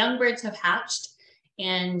the young birds have hatched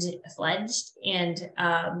and fledged, and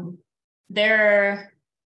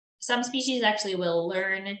some species actually will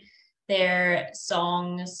learn their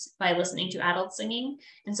songs by listening to adults singing.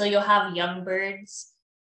 And so you'll have young birds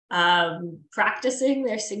practicing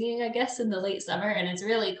their singing, I guess, in the late summer. And it's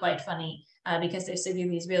really quite funny because they're singing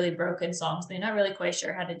these really broken songs. They're not really quite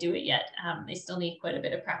sure how to do it yet. They still need quite a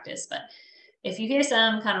bit of practice. But if you hear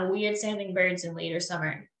some kind of weird sounding birds in later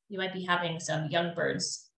summer, you might be having some young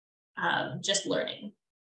birds just learning.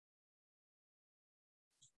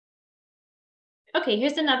 Okay,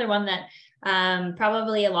 here's another one that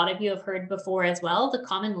probably a lot of you have heard before as well, the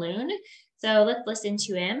common loon. So let's listen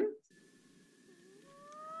to him.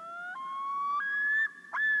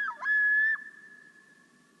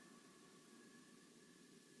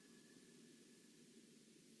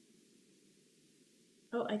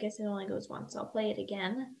 Oh, I guess it only goes once. I'll play it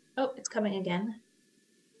again. Oh, it's coming again.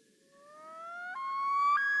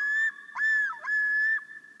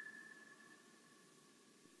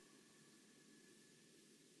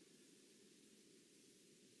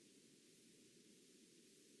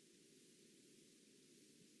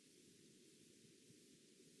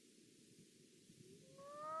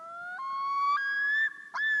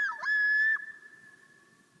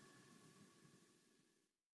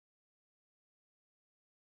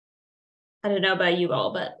 I don't know about you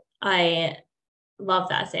all, but I love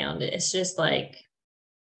that sound. It's just like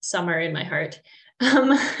summer in my heart.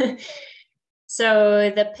 So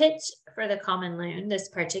the pitch for the common loon, this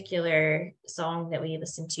particular song that we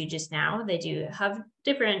listened to just now, they do have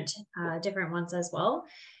different ones as well,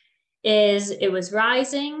 is it was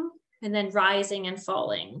rising and then rising and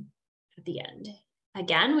falling at the end.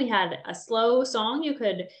 Again, we had a slow song. You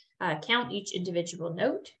could count each individual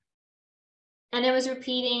note. And it was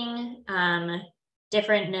repeating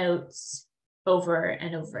different notes over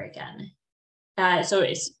and over again. I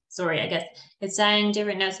guess it sang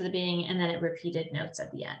different notes at the beginning and then it repeated notes at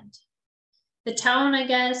the end. The tone, I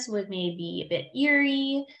guess, would maybe a bit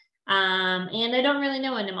eerie. And I don't really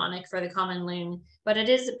know a mnemonic for the common loon, but it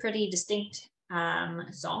is a pretty distinct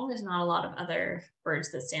song. There's not a lot of other birds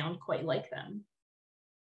that sound quite like them.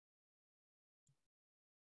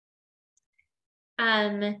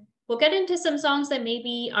 We'll get into some songs that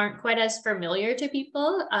maybe aren't quite as familiar to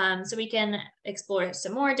people, so we can explore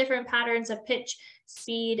some more different patterns of pitch,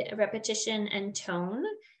 speed, repetition, and tone.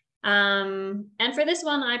 And for this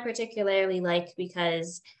one, I particularly like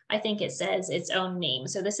because I think it says its own name.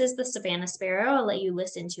 So this is the Savannah Sparrow. I'll let you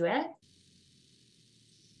listen to it.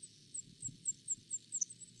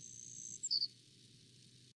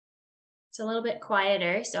 It's a little bit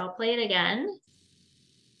quieter, so I'll play it again.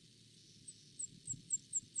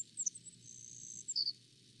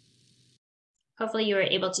 Hopefully you were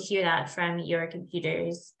able to hear that from your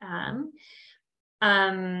computers. So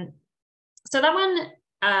that one,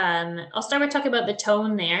 I'll start with talking about the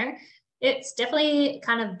tone there. It's definitely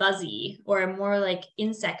kind of buzzy or more like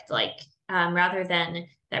insect-like rather than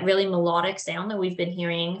that really melodic sound that we've been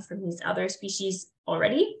hearing from these other species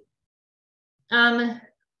already.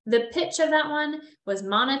 The pitch of that one was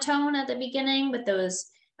monotone at the beginning with those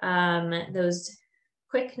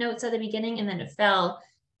quick notes at the beginning, and then it fell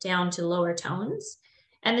down to lower tones.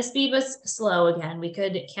 And the speed was slow again. We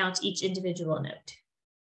could count each individual note.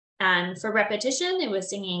 And for repetition, it was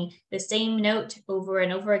singing the same note over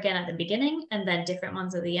and over again at the beginning and then different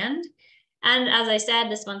ones at the end. And as I said,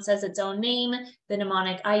 this one says its own name. The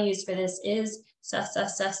mnemonic I use for this is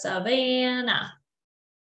Savannah.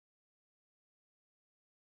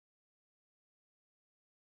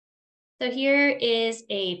 So here is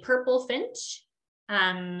a purple finch.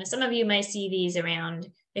 Some of you might see these around.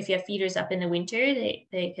 If you have feeders up in the winter,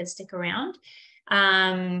 they could stick around.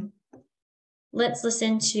 Let's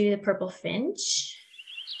listen to the purple finch.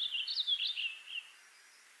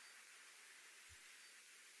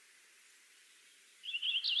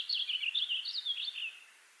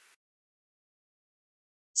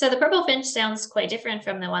 So the purple finch sounds quite different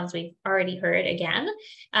from the ones we've already heard again.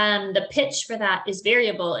 The pitch for that is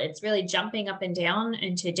variable. It's really jumping up and down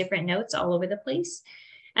into different notes all over the place.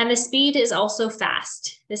 And the speed is also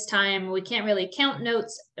fast. This time we can't really count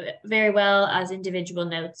notes very well as individual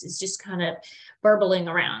notes. It's just kind of burbling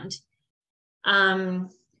around.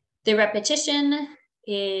 The repetition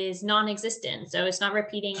is non-existent. So it's not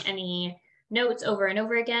repeating any notes over and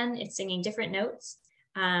over again. It's singing different notes.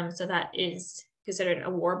 So that is considered a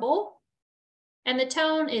warble. And the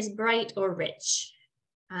tone is bright or rich.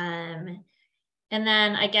 And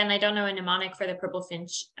then again, I don't know a mnemonic for the purple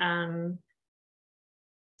finch.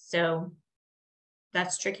 So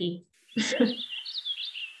that's tricky.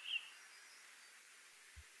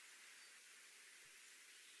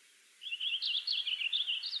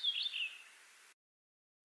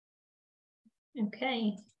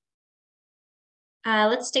 Okay.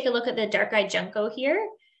 Let's take a look at the dark-eyed junco here.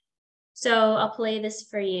 So I'll play this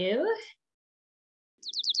for you.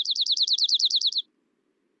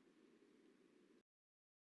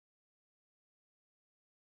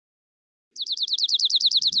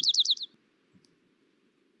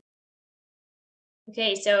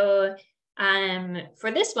 Okay, so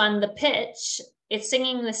for this one, the pitch, it's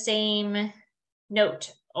singing the same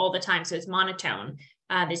note all the time, so it's monotone.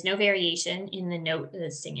 There's no variation in the note that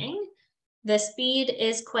it's singing. The speed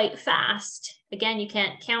is quite fast. Again, you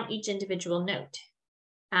can't count each individual note.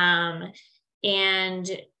 And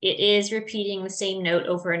it is repeating the same note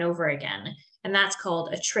over and over again. And that's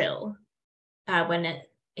called a trill, when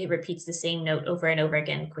it repeats the same note over and over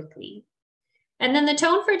again quickly. And then the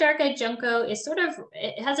tone for dark-eyed junco is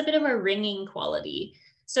it has a bit of a ringing quality.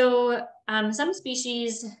 So some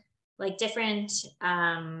species, like different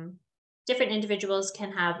individuals,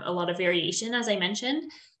 can have a lot of variation, as I mentioned.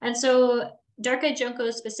 And so dark-eyed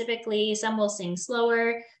juncos specifically, some will sing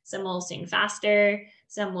slower, some will sing faster,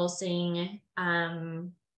 some will sing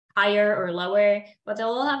higher or lower, but they'll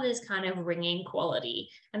all have this kind of ringing quality.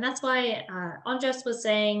 And that's why Andres was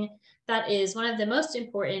saying that is one of the most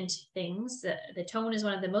important things. The tone is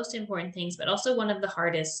one of the most important things, but also one of the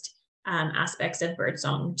hardest aspects of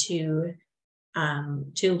birdsong to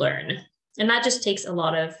learn. And that just takes a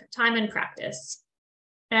lot of time and practice.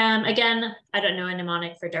 Again, I don't know a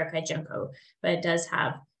mnemonic for dark-eyed junco, but it does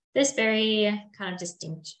have this very kind of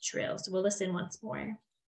distinct trill. So we'll listen once more.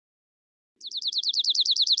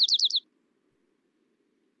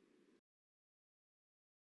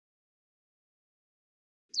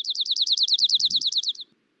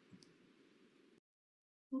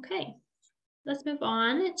 Okay, let's move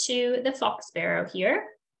on to the fox sparrow here.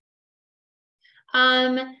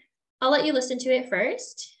 I'll let you listen to it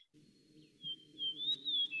first.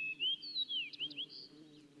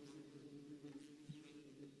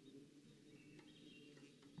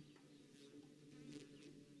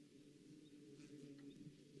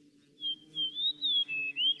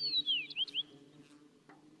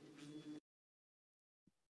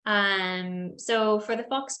 So for the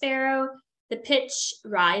fox sparrow, the pitch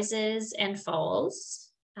rises and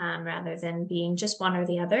falls rather than being just one or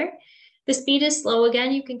the other. The speed is slow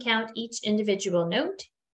again. You can count each individual note,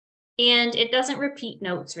 and it doesn't repeat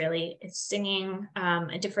notes really. It's singing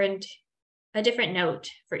a different note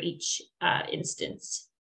for each instance.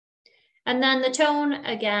 And then the tone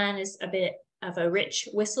again is a bit of a rich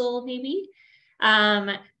whistle maybe.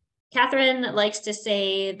 Catherine likes to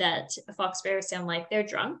say that fox sparrows sound like they're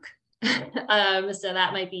drunk. So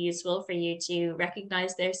that might be useful for you to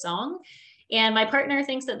recognize their song. And my partner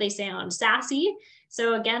thinks that they sound sassy.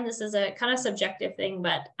 So again, this is a kind of subjective thing,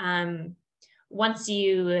 but once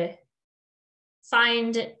you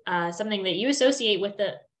find something that you associate with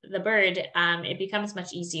the bird, it becomes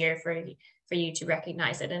much easier for you to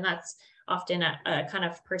recognize it. And that's often a kind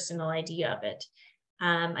of personal idea of it.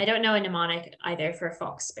 I don't know a mnemonic either for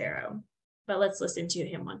fox sparrow, but let's listen to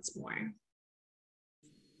him once more.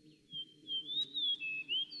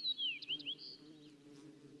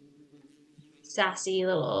 Sassy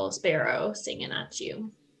little sparrow singing at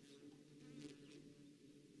you.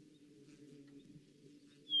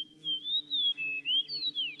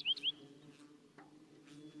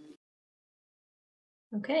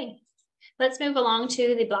 Okay, let's move along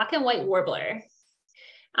to the black and white warbler.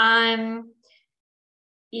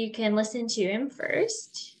 You can listen to him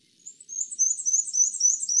first.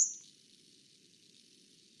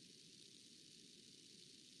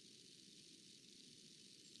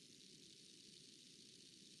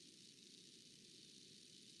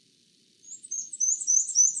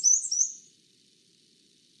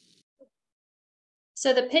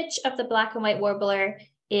 So the pitch of the black and white warbler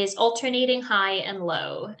is alternating high and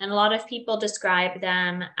low. And a lot of people describe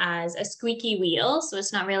them as a squeaky wheel. So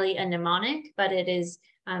it's not really a mnemonic, but it is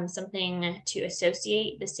something to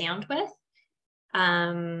associate the sound with,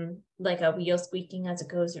 like a wheel squeaking as it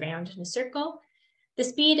goes around in a circle. The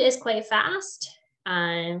speed is quite fast,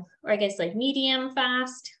 or I guess like medium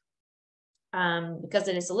fast, because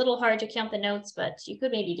it is a little hard to count the notes, but you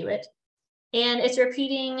could maybe do it. And it's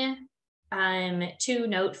repeating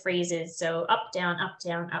 2-note phrases. So up, down, up,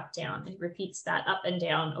 down, up, down. It repeats that up and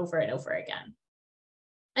down over and over again.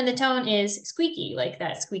 And the tone is squeaky, like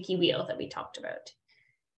that squeaky wheel that we talked about.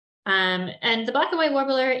 And the black and white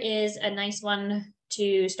warbler is a nice one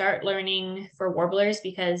to start learning for warblers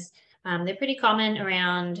because they're pretty common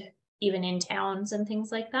around even in towns and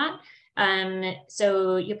things like that.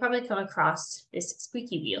 So you'll probably come across this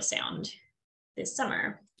squeaky wheel sound this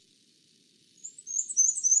summer.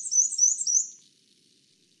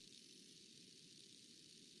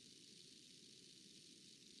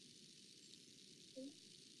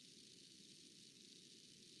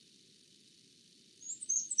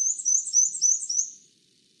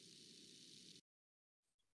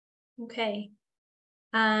 Okay.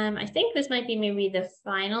 I think this might be maybe the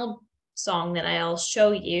final song that I'll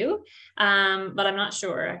show you, but I'm not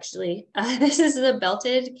sure actually. This is the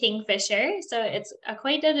belted kingfisher. So it's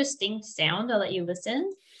quite a distinct sound. I'll let you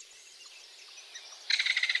listen.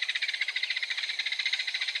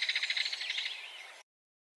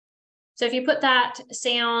 So if you put that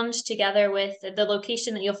sound together with the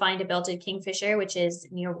location that you'll find a belted kingfisher, which is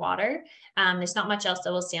near water, there's not much else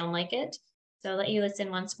that will sound like it. So I'll let you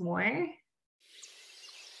listen once more.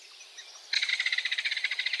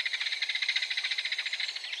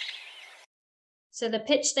 So the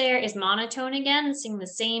pitch there is monotone again, sing the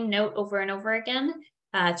same note over and over again.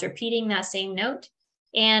 It's repeating that same note,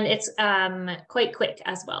 and it's quite quick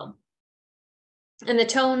as well. And the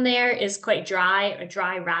tone there is quite dry, a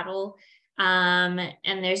dry rattle. And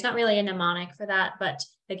there's not really a mnemonic for that, but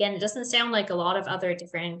again, it doesn't sound like a lot of other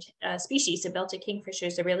different species. So belted kingfisher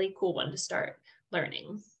is a really cool one to start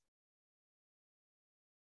learning.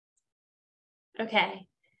 Okay,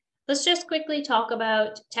 let's just quickly talk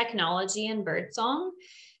about technology and birdsong.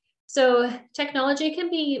 So technology can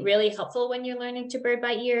be really helpful when you're learning to bird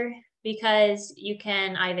by ear because you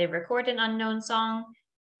can either record an unknown song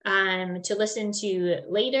to listen to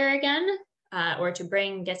later again, or to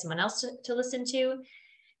get someone else to listen to.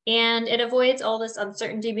 And it avoids all this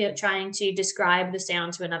uncertainty about trying to describe the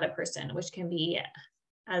sound to another person, which can be,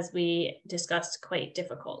 as we discussed, quite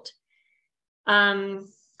difficult.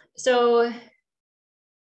 So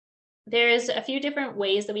there's a few different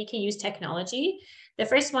ways that we can use technology. The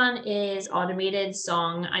first one is automated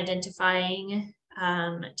song identifying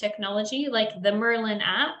technology, like the Merlin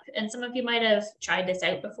app. And some of you might have tried this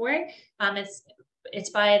out before. It's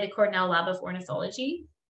by the Cornell Lab of Ornithology.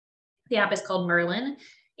 The app is called Merlin,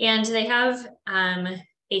 and they have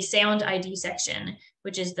a sound ID section,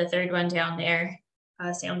 which is the third one down there,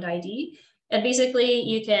 sound ID. And basically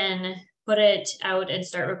you can put it out and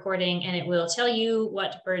start recording, and it will tell you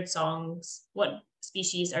what bird songs, what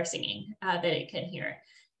species are singing that it can hear.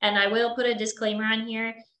 And I will put a disclaimer on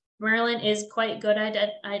here. Merlin is quite good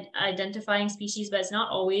at identifying species, but it's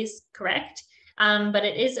not always correct. But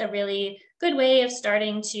it is a really good way of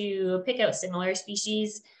starting to pick out similar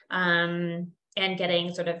species and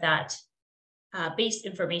getting sort of that base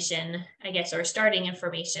information, I guess, or starting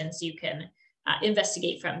information so you can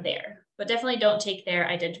investigate from there. But definitely don't take their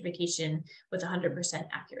identification with 100%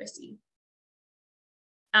 accuracy.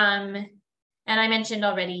 And I mentioned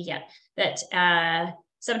already, that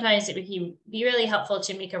sometimes it would be really helpful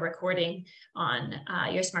to make a recording on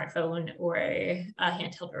your smartphone or a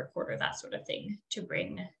handheld recorder, that sort of thing, to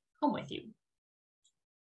bring home with you.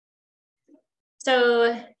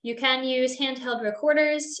 So you can use handheld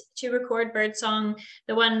recorders to record birdsong.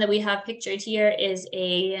 The one that we have pictured here is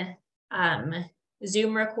a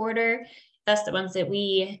Zoom recorder. That's the ones that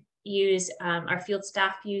we use, our field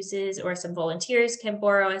staff uses, or some volunteers can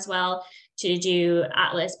borrow as well to do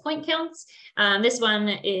Atlas point counts. This one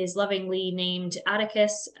is lovingly named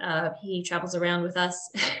Atticus. He travels around with us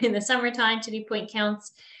in the summertime to do point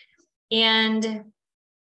counts. And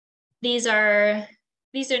these are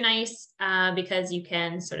nice because you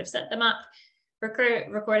can sort of set them up,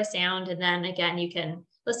 record a sound, and then again, you can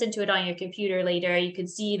listen to it on your computer later. You can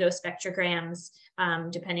see those spectrograms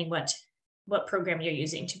depending what program you're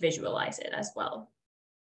using to visualize it as well.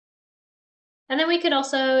 And then we could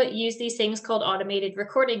also use these things called automated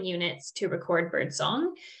recording units to record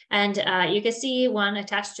birdsong. And you can see one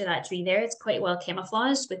attached to that tree there. It's quite well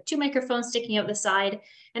camouflaged with 2 microphones sticking out the side.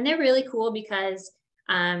 And they're really cool because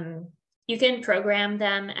You can program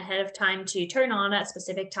them ahead of time to turn on at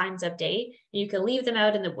specific times of day. You can leave them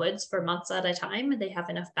out in the woods for months at a time. They have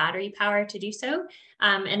enough battery power to do so.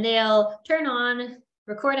 And they'll turn on,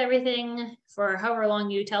 record everything for however long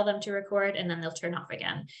you tell them to record, and then they'll turn off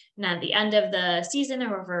again. And at the end of the season, or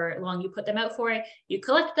however long you put them out for, you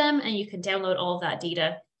collect them and you can download all of that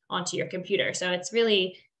data onto your computer. So it's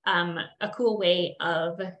really a cool way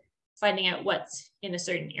of finding out what's in a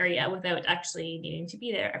certain area without actually needing to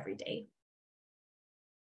be there every day.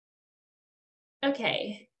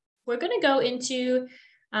 Okay, we're going to go into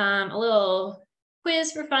a little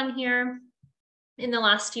quiz for fun here in the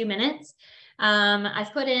last few minutes.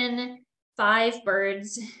 I've put in 5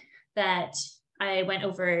 birds that I went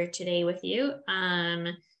over today with you,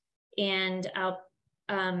 and I'll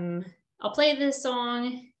play this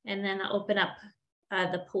song, and then I'll open up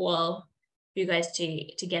the poll for you guys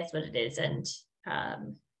to guess what it is. And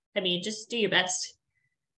I mean, just do your best.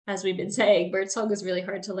 As we've been saying, birdsong is really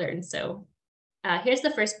hard to learn. So here's the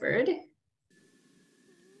first bird.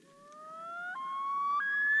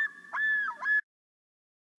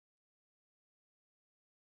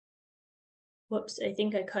 Whoops, I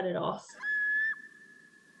think I cut it off.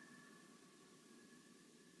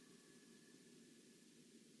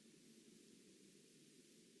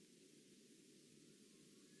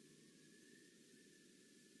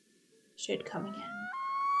 Should come again.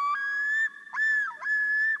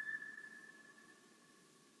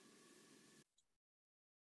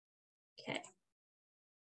 Okay.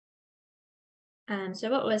 So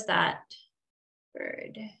what was that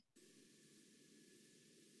bird?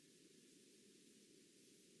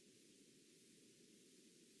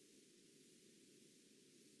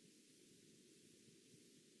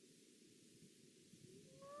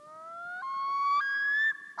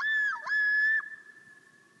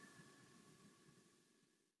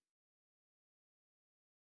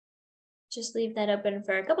 Just leave that open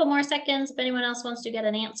for a couple more seconds if anyone else wants to get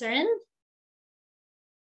an answer in.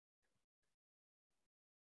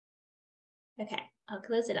 Okay, I'll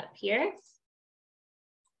close it up here.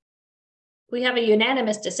 We have a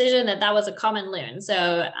unanimous decision that that was a common loon.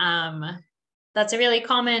 So that's a really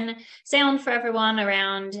common sound for everyone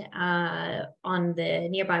around on the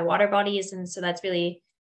nearby water bodies. And so that's really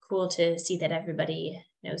cool to see that everybody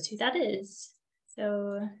knows who that is.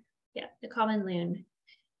 So yeah, the common loon.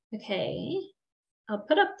 Okay, I'll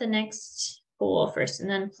put up the next poll first and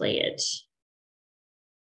then play it.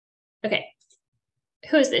 Okay,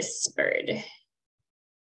 who is this bird?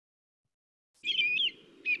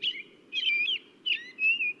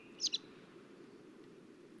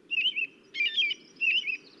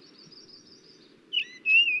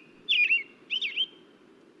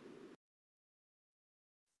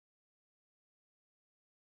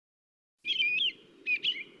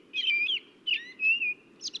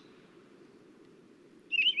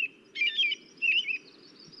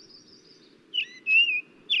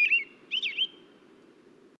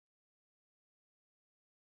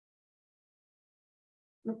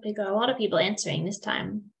 We got a lot of people answering this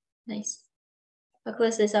time. Nice. I'll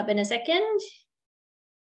close this up in a second.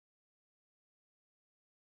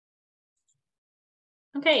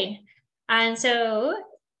 Okay, and so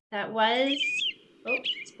that was, oh,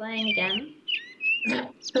 it's playing again.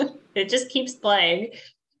 It just keeps playing.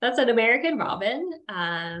 That's an American robin,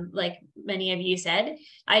 like many of you said.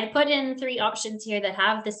 I put in 3 options here that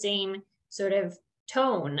have the same sort of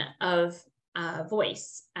tone of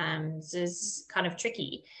voice. This is kind of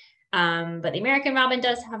tricky. But the American robin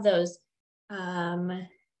does have those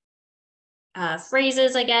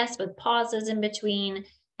phrases, I guess, with pauses in between,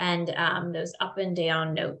 and those up and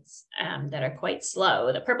down notes that are quite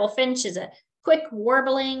slow. The purple finch is a quick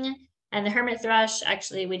warbling, and the hermit thrush,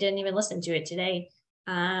 actually, we didn't even listen to it today.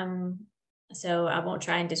 So I won't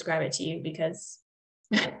try and describe it to you because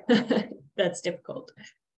that's difficult.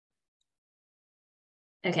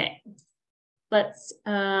 Okay, let's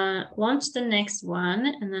launch the next one,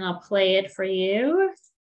 and then I'll play it for you.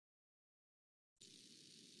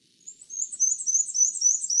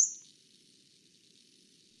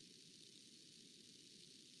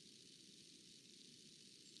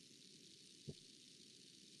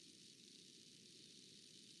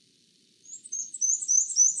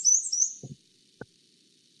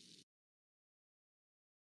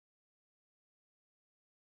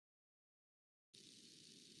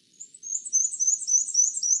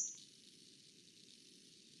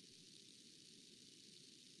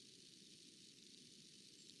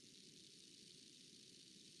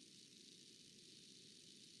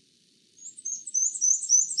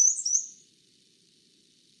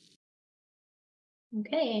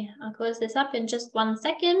 Okay, I'll close this up in just 1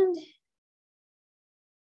 second.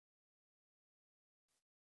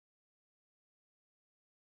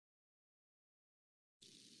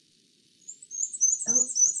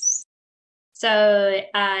 So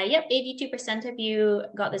yep, 82% of you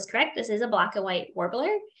got this correct. This is a black and white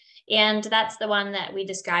warbler. And that's the one that we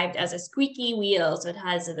described as a squeaky wheel. So it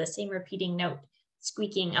has the same repeating note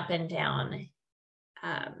squeaking up and down.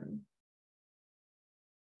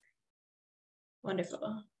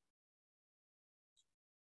 Wonderful.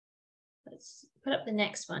 Let's put up the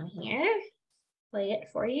next one here. Play it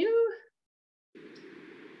for you.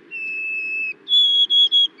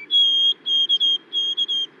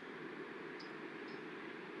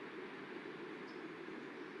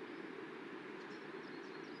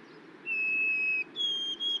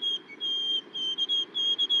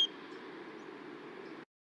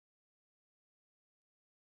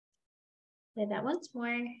 Play that once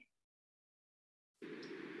more.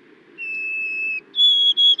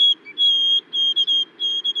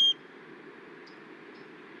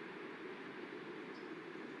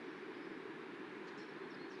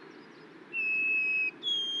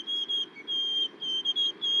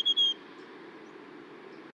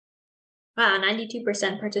 Wow,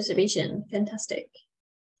 92% participation. Fantastic.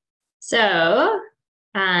 So,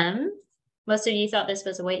 most of you thought this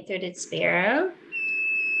was a white-throated sparrow.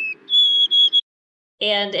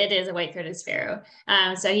 And it is a white-throated sparrow.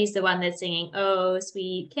 So he's the one that's singing, "Oh,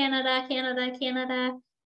 sweet Canada, Canada, Canada."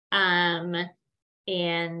 And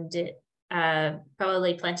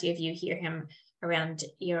probably plenty of you hear him around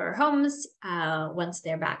your homes once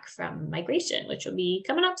they're back from migration, which will be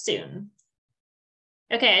coming up soon.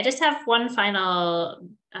 Okay, I just have one final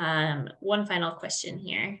question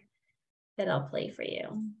here that I'll play for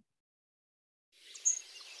you.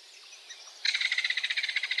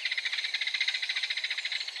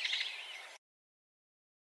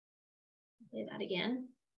 Play that again.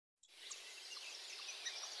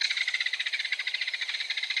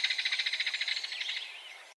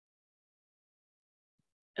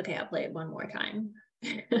 Okay, I'll play it one more time.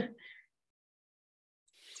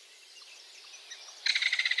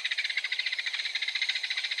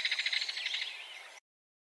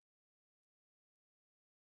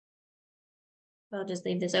 I'll just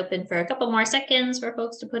leave this open for a couple more seconds for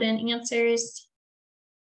folks to put in answers.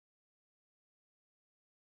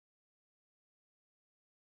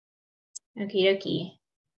 Okie dokie.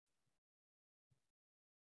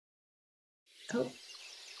 Oh.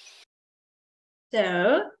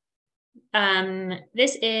 So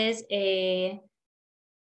this is a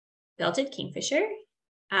belted kingfisher.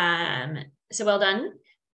 So well done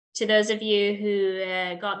to those of you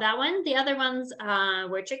who got that one. The other ones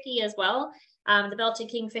were tricky as well. The belted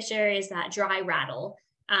kingfisher is that dry rattle.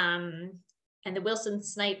 And the Wilson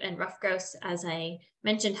snipe and ruffed grouse, as I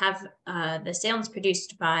mentioned, have the sounds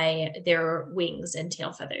produced by their wings and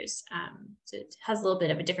tail feathers. So it has a little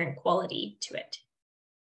bit of a different quality to it.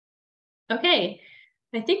 Okay,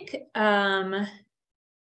 I think that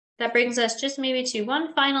brings us just maybe to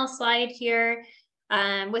one final slide here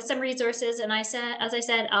with some resources. And as I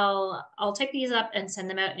said, I'll type these up and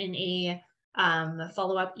send them out in a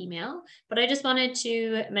follow-up email. But I just wanted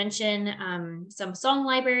to mention some song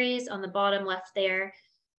libraries on the bottom left there.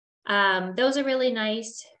 Those are really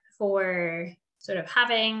nice for sort of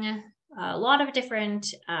having a lot of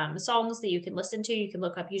different songs that you can listen to. You can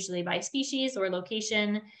look up usually by species or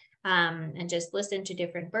location and just listen to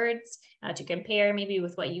different birds to compare maybe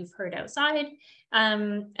with what you've heard outside.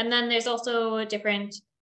 And then there's also different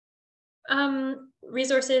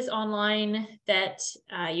resources online that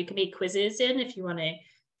you can make quizzes in if you want to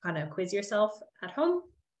kind of quiz yourself at home.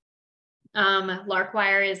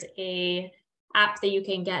 Larkwire is a app that you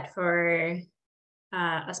can get for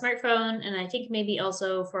a smartphone, and I think maybe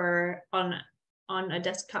also for on a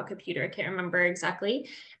desktop computer. I can't remember exactly,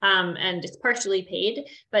 and it's partially paid.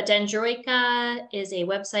 But Dendroica is a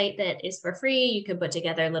website that is for free. You can put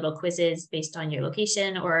together little quizzes based on your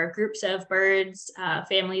location or groups of birds,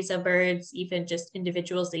 families of birds, even just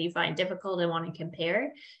individuals that you find difficult and want to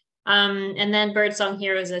compare. And then Birdsong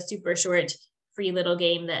Hero is a super short free little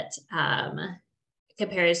game that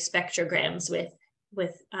compares spectrograms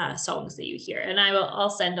with songs that you hear. And I'll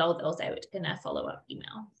send all those out in a follow-up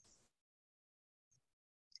email.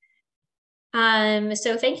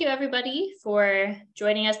 So thank you everybody for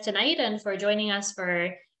joining us tonight and for joining us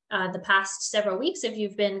for the past several weeks if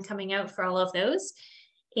you've been coming out for all of those.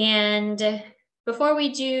 And before we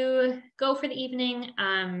do go for the evening,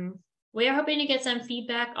 we are hoping to get some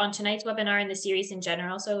feedback on tonight's webinar and the series in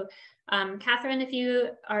general. So Catherine, if you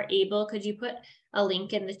are able, could you put a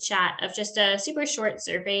link in the chat of just a super short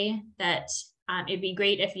survey that it'd be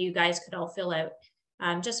great if you guys could all fill out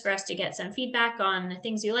just for us to get some feedback on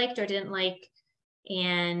things you liked or didn't like,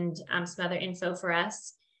 and some other info for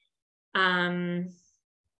us. I'll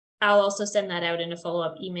also send that out in a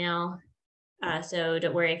follow-up email So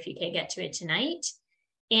don't worry if you can't get to it tonight.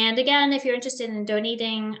 And again, if you're interested in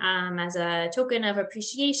donating as a token of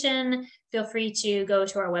appreciation, feel free to go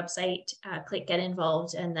to our website, click Get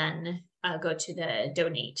Involved, and then go to the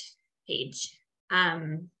donate page.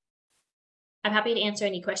 I'm happy to answer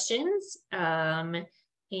any questions.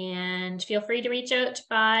 And feel free to reach out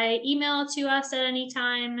by email to us at any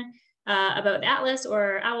time about the Atlas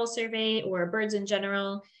or OWL survey or birds in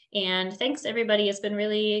general. And thanks, everybody. It's been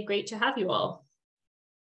really great to have you all.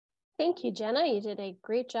 Thank you, Jenna. You did a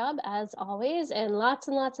great job as always, and lots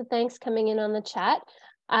of thanks coming in on the chat.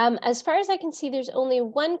 As far as I can see, there's only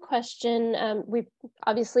one question. We've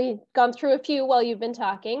obviously gone through a few while you've been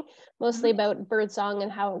talking, mostly about birdsong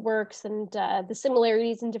and how it works and the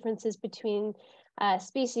similarities and differences between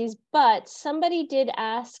species, but somebody did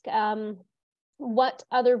ask what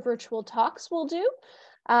other virtual talks we'll do.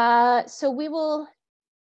 So we will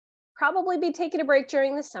probably be taking a break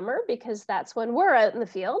during the summer because that's when we're out in the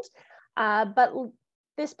field. But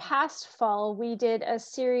this past fall, we did a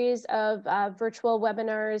series of virtual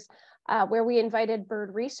webinars where we invited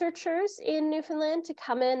bird researchers in Newfoundland to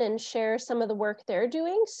come in and share some of the work they're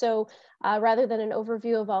doing. So rather than an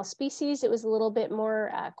overview of all species, it was a little bit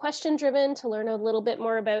more question driven to learn a little bit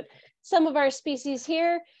more about some of our species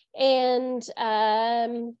here. And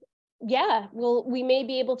yeah, we may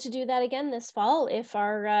be able to do that again this fall if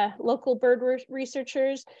our local bird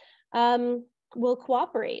researchers will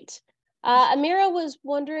cooperate. Amira was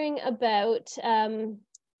wondering about,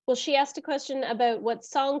 well, she asked a question about what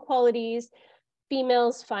song qualities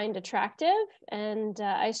females find attractive. And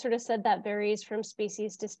I sort of said that varies from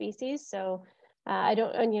species to species. So I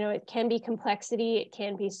don't, it can be complexity, it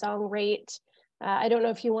can be song rate. I don't know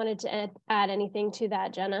if you wanted to add anything to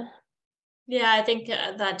that, Jenna. Yeah, I think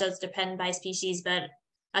that does depend by species, but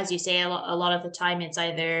as you say, a lot of the time it's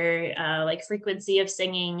either like frequency of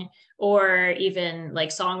singing or even like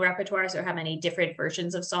song repertoires or how many different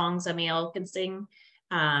versions of songs a male can sing.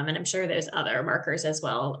 And I'm sure there's other markers as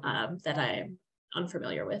well that I'm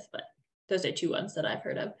unfamiliar with, but those are two ones that I've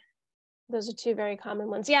heard of. Those are two very common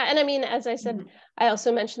ones. Yeah, and I mean, as I said, I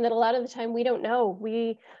also mentioned that a lot of the time we don't know.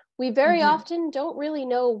 We very often don't really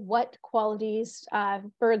know what qualities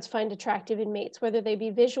birds find attractive in mates, whether they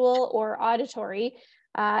be visual or auditory.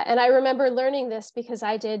 And I remember learning this because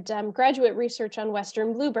I did graduate research on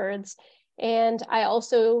Western bluebirds, and I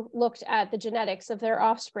also looked at the genetics of their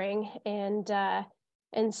offspring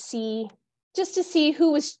and see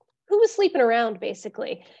who was sleeping around,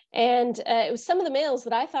 basically. And it was some of the males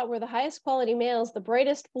that I thought were the highest quality males, the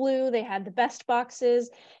brightest blue, they had the best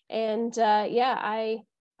boxes. And yeah,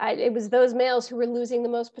 it was those males who were losing the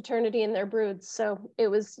most paternity in their broods. So it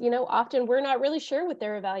was, often we're not really sure what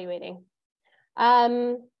they're evaluating.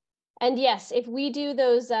 And yes, if we do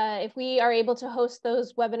those, if we are able to host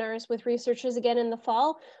those webinars with researchers again in the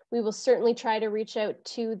fall, we will certainly try to reach out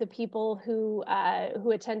to the people who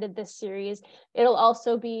attended this series. It'll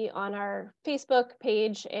also be on our Facebook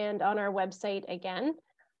page and on our website again.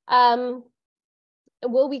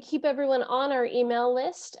 Will we keep everyone on our email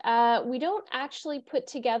list? We don't actually put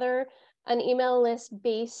together an email list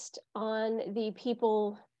based on the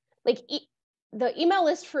people, the email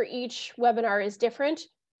list for each webinar is different,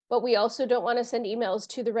 but we also don't want to send emails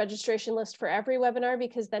to the registration list for every webinar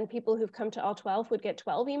because then people who've come to all 12 would get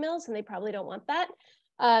 12 emails and they probably don't want that.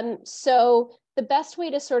 So the best way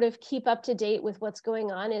to sort of keep up to date with what's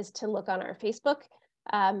going on is to look on our Facebook,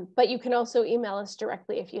 but you can also email us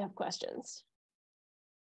directly if you have questions.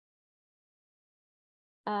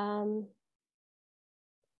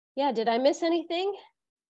 Yeah, did I miss anything?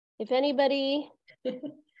 If anybody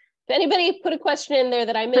put a question in there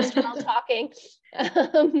that I missed while talking,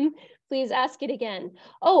 please ask it again.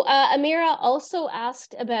 Oh, Amira also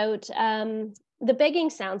asked about the begging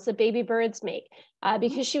sounds that baby birds make,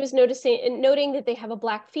 because she was noting that they have a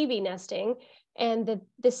black phoebe nesting, and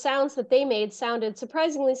the sounds that they made sounded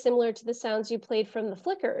surprisingly similar to the sounds you played from the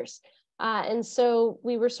flickers. And so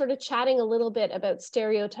we were sort of chatting a little bit about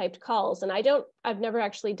stereotyped calls. And I've never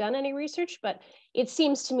actually done any research, but it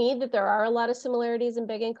seems to me that there are a lot of similarities in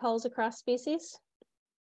begging calls across species.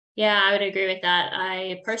 Yeah, I would agree with that.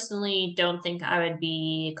 I personally don't think I would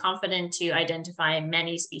be confident to identify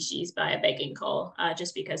many species by a begging call,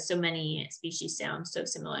 just because so many species sound so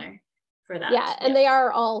similar. For that. Yeah, and they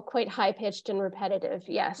are all quite high-pitched and repetitive,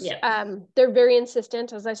 yes. Yeah. They're very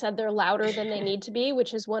insistent. As I said, they're louder than they need to be,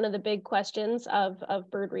 which is one of the big questions of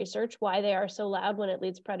bird research, why they are so loud when it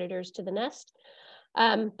leads predators to the nest.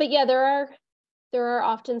 But yeah, there are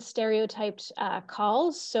often stereotyped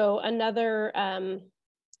calls. So another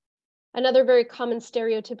very common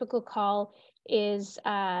stereotypical call is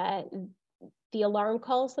the alarm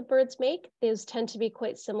calls that birds make. Those tend to be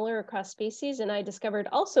quite similar across species. And I discovered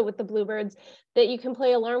also with the bluebirds that you can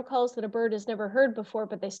play alarm calls that a bird has never heard before,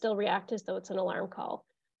 but they still react as though it's an alarm call.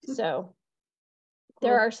 So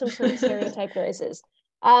there are some sort of stereotype noises.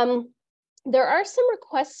 There are some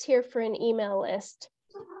requests here for an email list.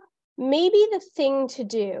 Maybe the thing to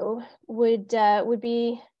do would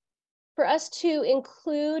be for us to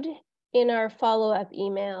include in our follow-up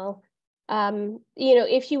email,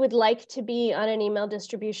 if you would like to be on an email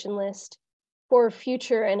distribution list for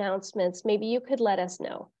future announcements, maybe you could let us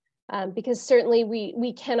know, because certainly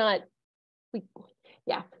we cannot, it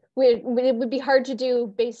would be hard to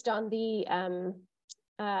do based on the,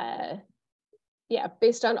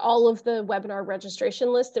 based on all of the webinar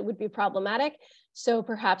registration lists. It would be problematic. So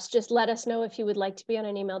perhaps just let us know if you would like to be on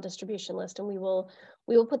an email distribution list, and we will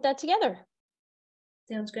put that together.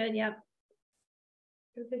 Sounds good. Yeah.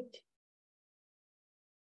 Perfect.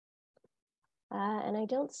 And I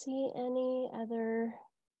don't see any other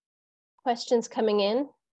questions coming in.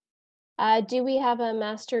 Do we have a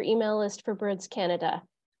master email list for Birds Canada?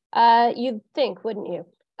 You'd think, wouldn't you?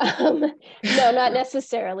 No, not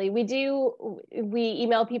necessarily. We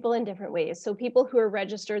email people in different ways. So people who are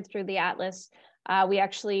registered through the Atlas, we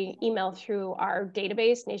actually email through our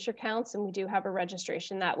database, Nature Counts, and we do have a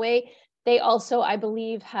registration that way. They also, I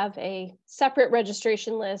believe, have a separate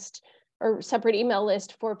registration list or separate email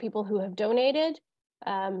list for people who have donated.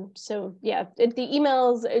 So yeah, the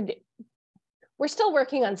emails, we're still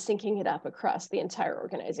working on syncing it up across the entire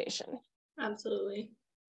organization. Absolutely.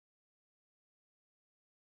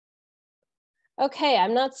 Okay,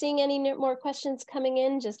 I'm not seeing any more questions coming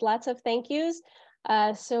in, just lots of thank yous.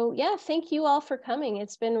 So yeah, thank you all for coming.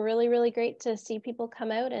 It's been really, really great to see people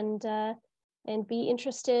come out and be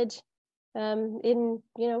interested in,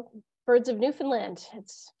 birds of Newfoundland.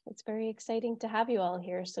 It's very exciting to have you all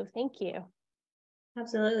here. So thank you.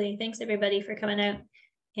 Absolutely. Thanks everybody for coming out.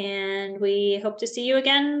 And we hope to see you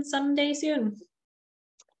again someday soon.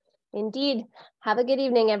 Indeed. Have a good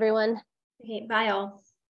evening, everyone. Okay, bye all.